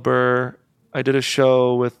love Bill Burr. I did a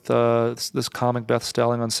show with this comic Beth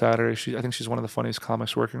Stelling on Saturday. I think she's one of the funniest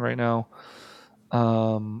comics working right now.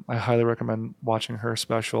 I highly recommend watching her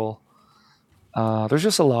special. There's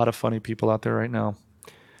just a lot of funny people out there right now,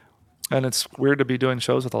 and it's weird to be doing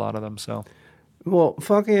shows with a lot of them. So. Well,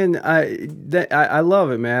 fucking, I love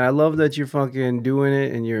it, man. I love that you're fucking doing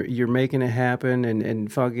it and you're making it happen,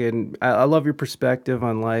 and fucking, I love your perspective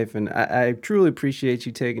on life, and I truly appreciate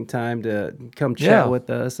you taking time to come chat with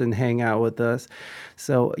us and hang out with us.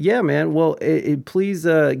 So yeah, man. Well, please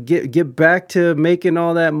get back to making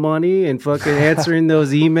all that money and fucking answering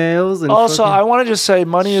those emails. And also, I want to just say,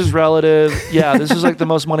 money is relative. Yeah, this is like the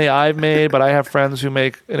most money I've made, but I have friends who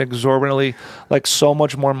make an exorbitantly, like, so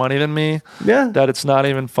much more money than me. Yeah. That it's not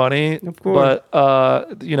even funny. Of course.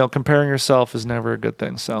 But comparing yourself is never a good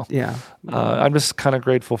thing. So yeah, I'm just kind of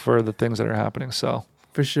grateful for the things that are happening. So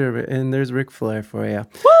for sure. And there's Ric Flair for you.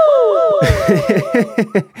 Woo!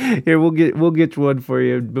 Here, we'll get one for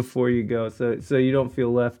you before you go, so you don't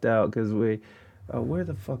feel left out, because where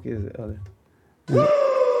the fuck is it?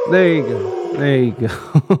 There you go.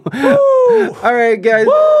 All right, guys.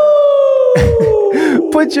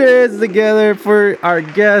 Put your hands together for our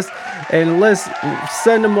guest, and let's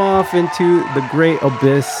send him off into the great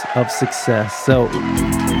abyss of success. So, he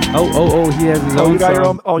has his own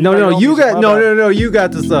song. You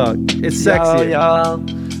got the song. It's sexy. Yo.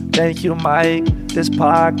 Thank you, Mike. This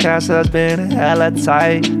podcast has been hella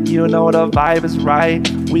tight. You know the vibe is right.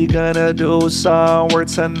 We gonna do some work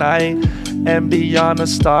tonight. And beyond the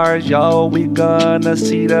stars, yo, we gonna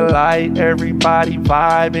see the light. Everybody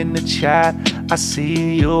vibe in the chat. I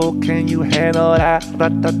see you, can you handle that?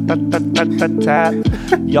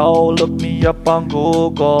 Yo, look me up on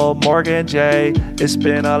Google, Morgan J. It's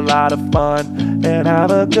been a lot of fun, and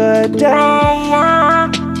have a good day.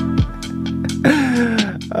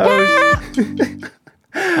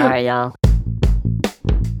 All right, y'all.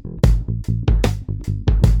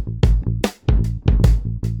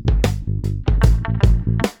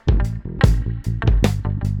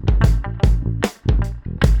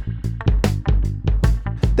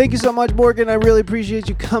 Thank you so much, Morgan. I really appreciate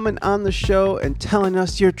you coming on the show and telling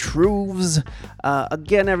us your truths.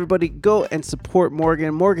 Again, everybody, go and support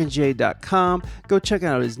Morgan, morganj.com. Go check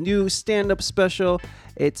out his new stand-up special.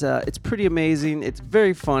 It's pretty amazing. It's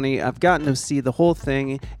very funny. I've gotten to see the whole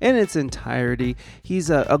thing in its entirety. He's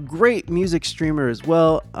a great music streamer as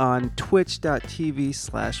well on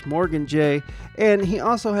twitch.tv/MorganJ. And he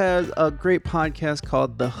also has a great podcast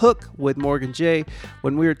called The Hook with Morgan J.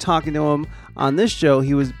 When we were talking to him on this show,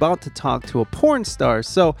 he was about to talk to a porn star.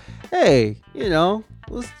 So, hey,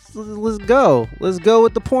 let's go. Let's go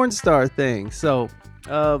with the porn star thing. So,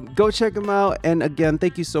 Go check him out. And again,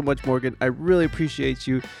 thank you so much, Morgan. I really appreciate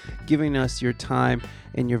you giving us your time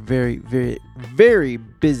and your very, very, very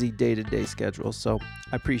busy day-to-day schedule. So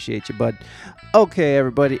I appreciate you, bud. Okay,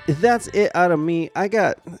 everybody, that's it out of me.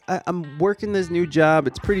 I'm working this new job.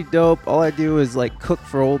 It's pretty dope. All I do is like cook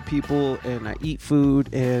for old people, and I eat food,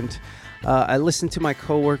 and I listen to my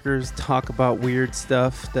coworkers talk about weird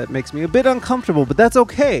stuff that makes me a bit uncomfortable, but that's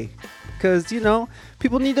okay, because, you know,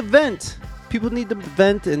 people need to vent.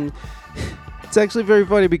 And it's actually very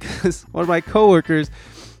funny because one of my coworkers,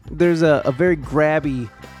 there's a very grabby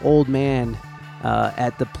old man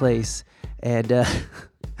at the place, and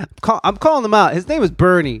I'm calling him out. His name is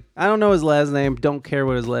Bernie. I don't know his last name. Don't care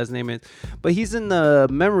what his last name is, but he's in the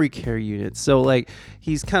memory care unit, so like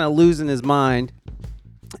he's kind of losing his mind,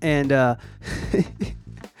 and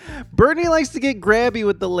Bernie likes to get grabby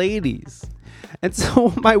with the ladies, and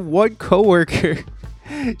so my one coworker,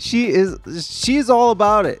 she's all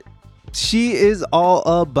about it. She is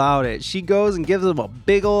all about it. She goes and gives him a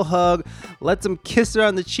big old hug, lets him kiss her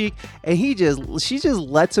on the cheek, and she just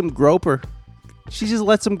lets him grope her. She just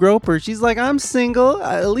lets him grope her. She's like, I'm single.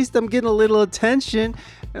 At least I'm getting a little attention.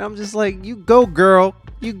 And I'm just like, you go, girl.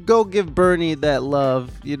 You go give Bernie that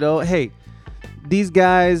love. You know, hey, these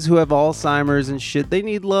guys who have Alzheimer's and shit, they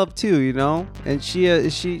need love too, you know. And she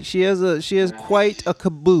has quite a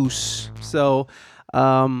caboose. So,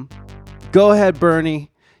 go ahead, Bernie.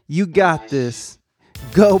 You got this.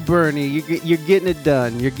 Go, Bernie. You're getting it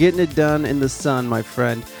done. You're getting it done in the sun, my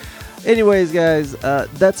friend. Anyways, guys,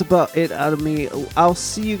 that's about it out of me. I'll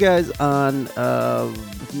see you guys on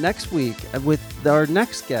next week with our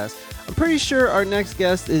next guest. I'm pretty sure our next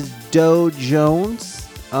guest is Doe Jones.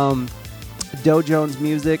 Doe Jones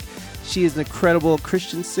Music. She is an incredible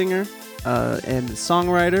Christian singer and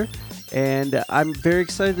songwriter. And I'm very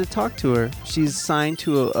excited to talk to her. She's signed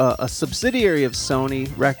to a subsidiary of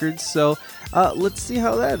Sony Records. So let's see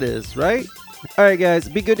how that is, right? All right, guys.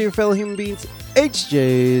 Be good to your fellow human beings.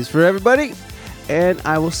 HJs for everybody. And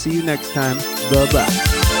I will see you next time.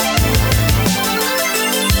 Bye-bye.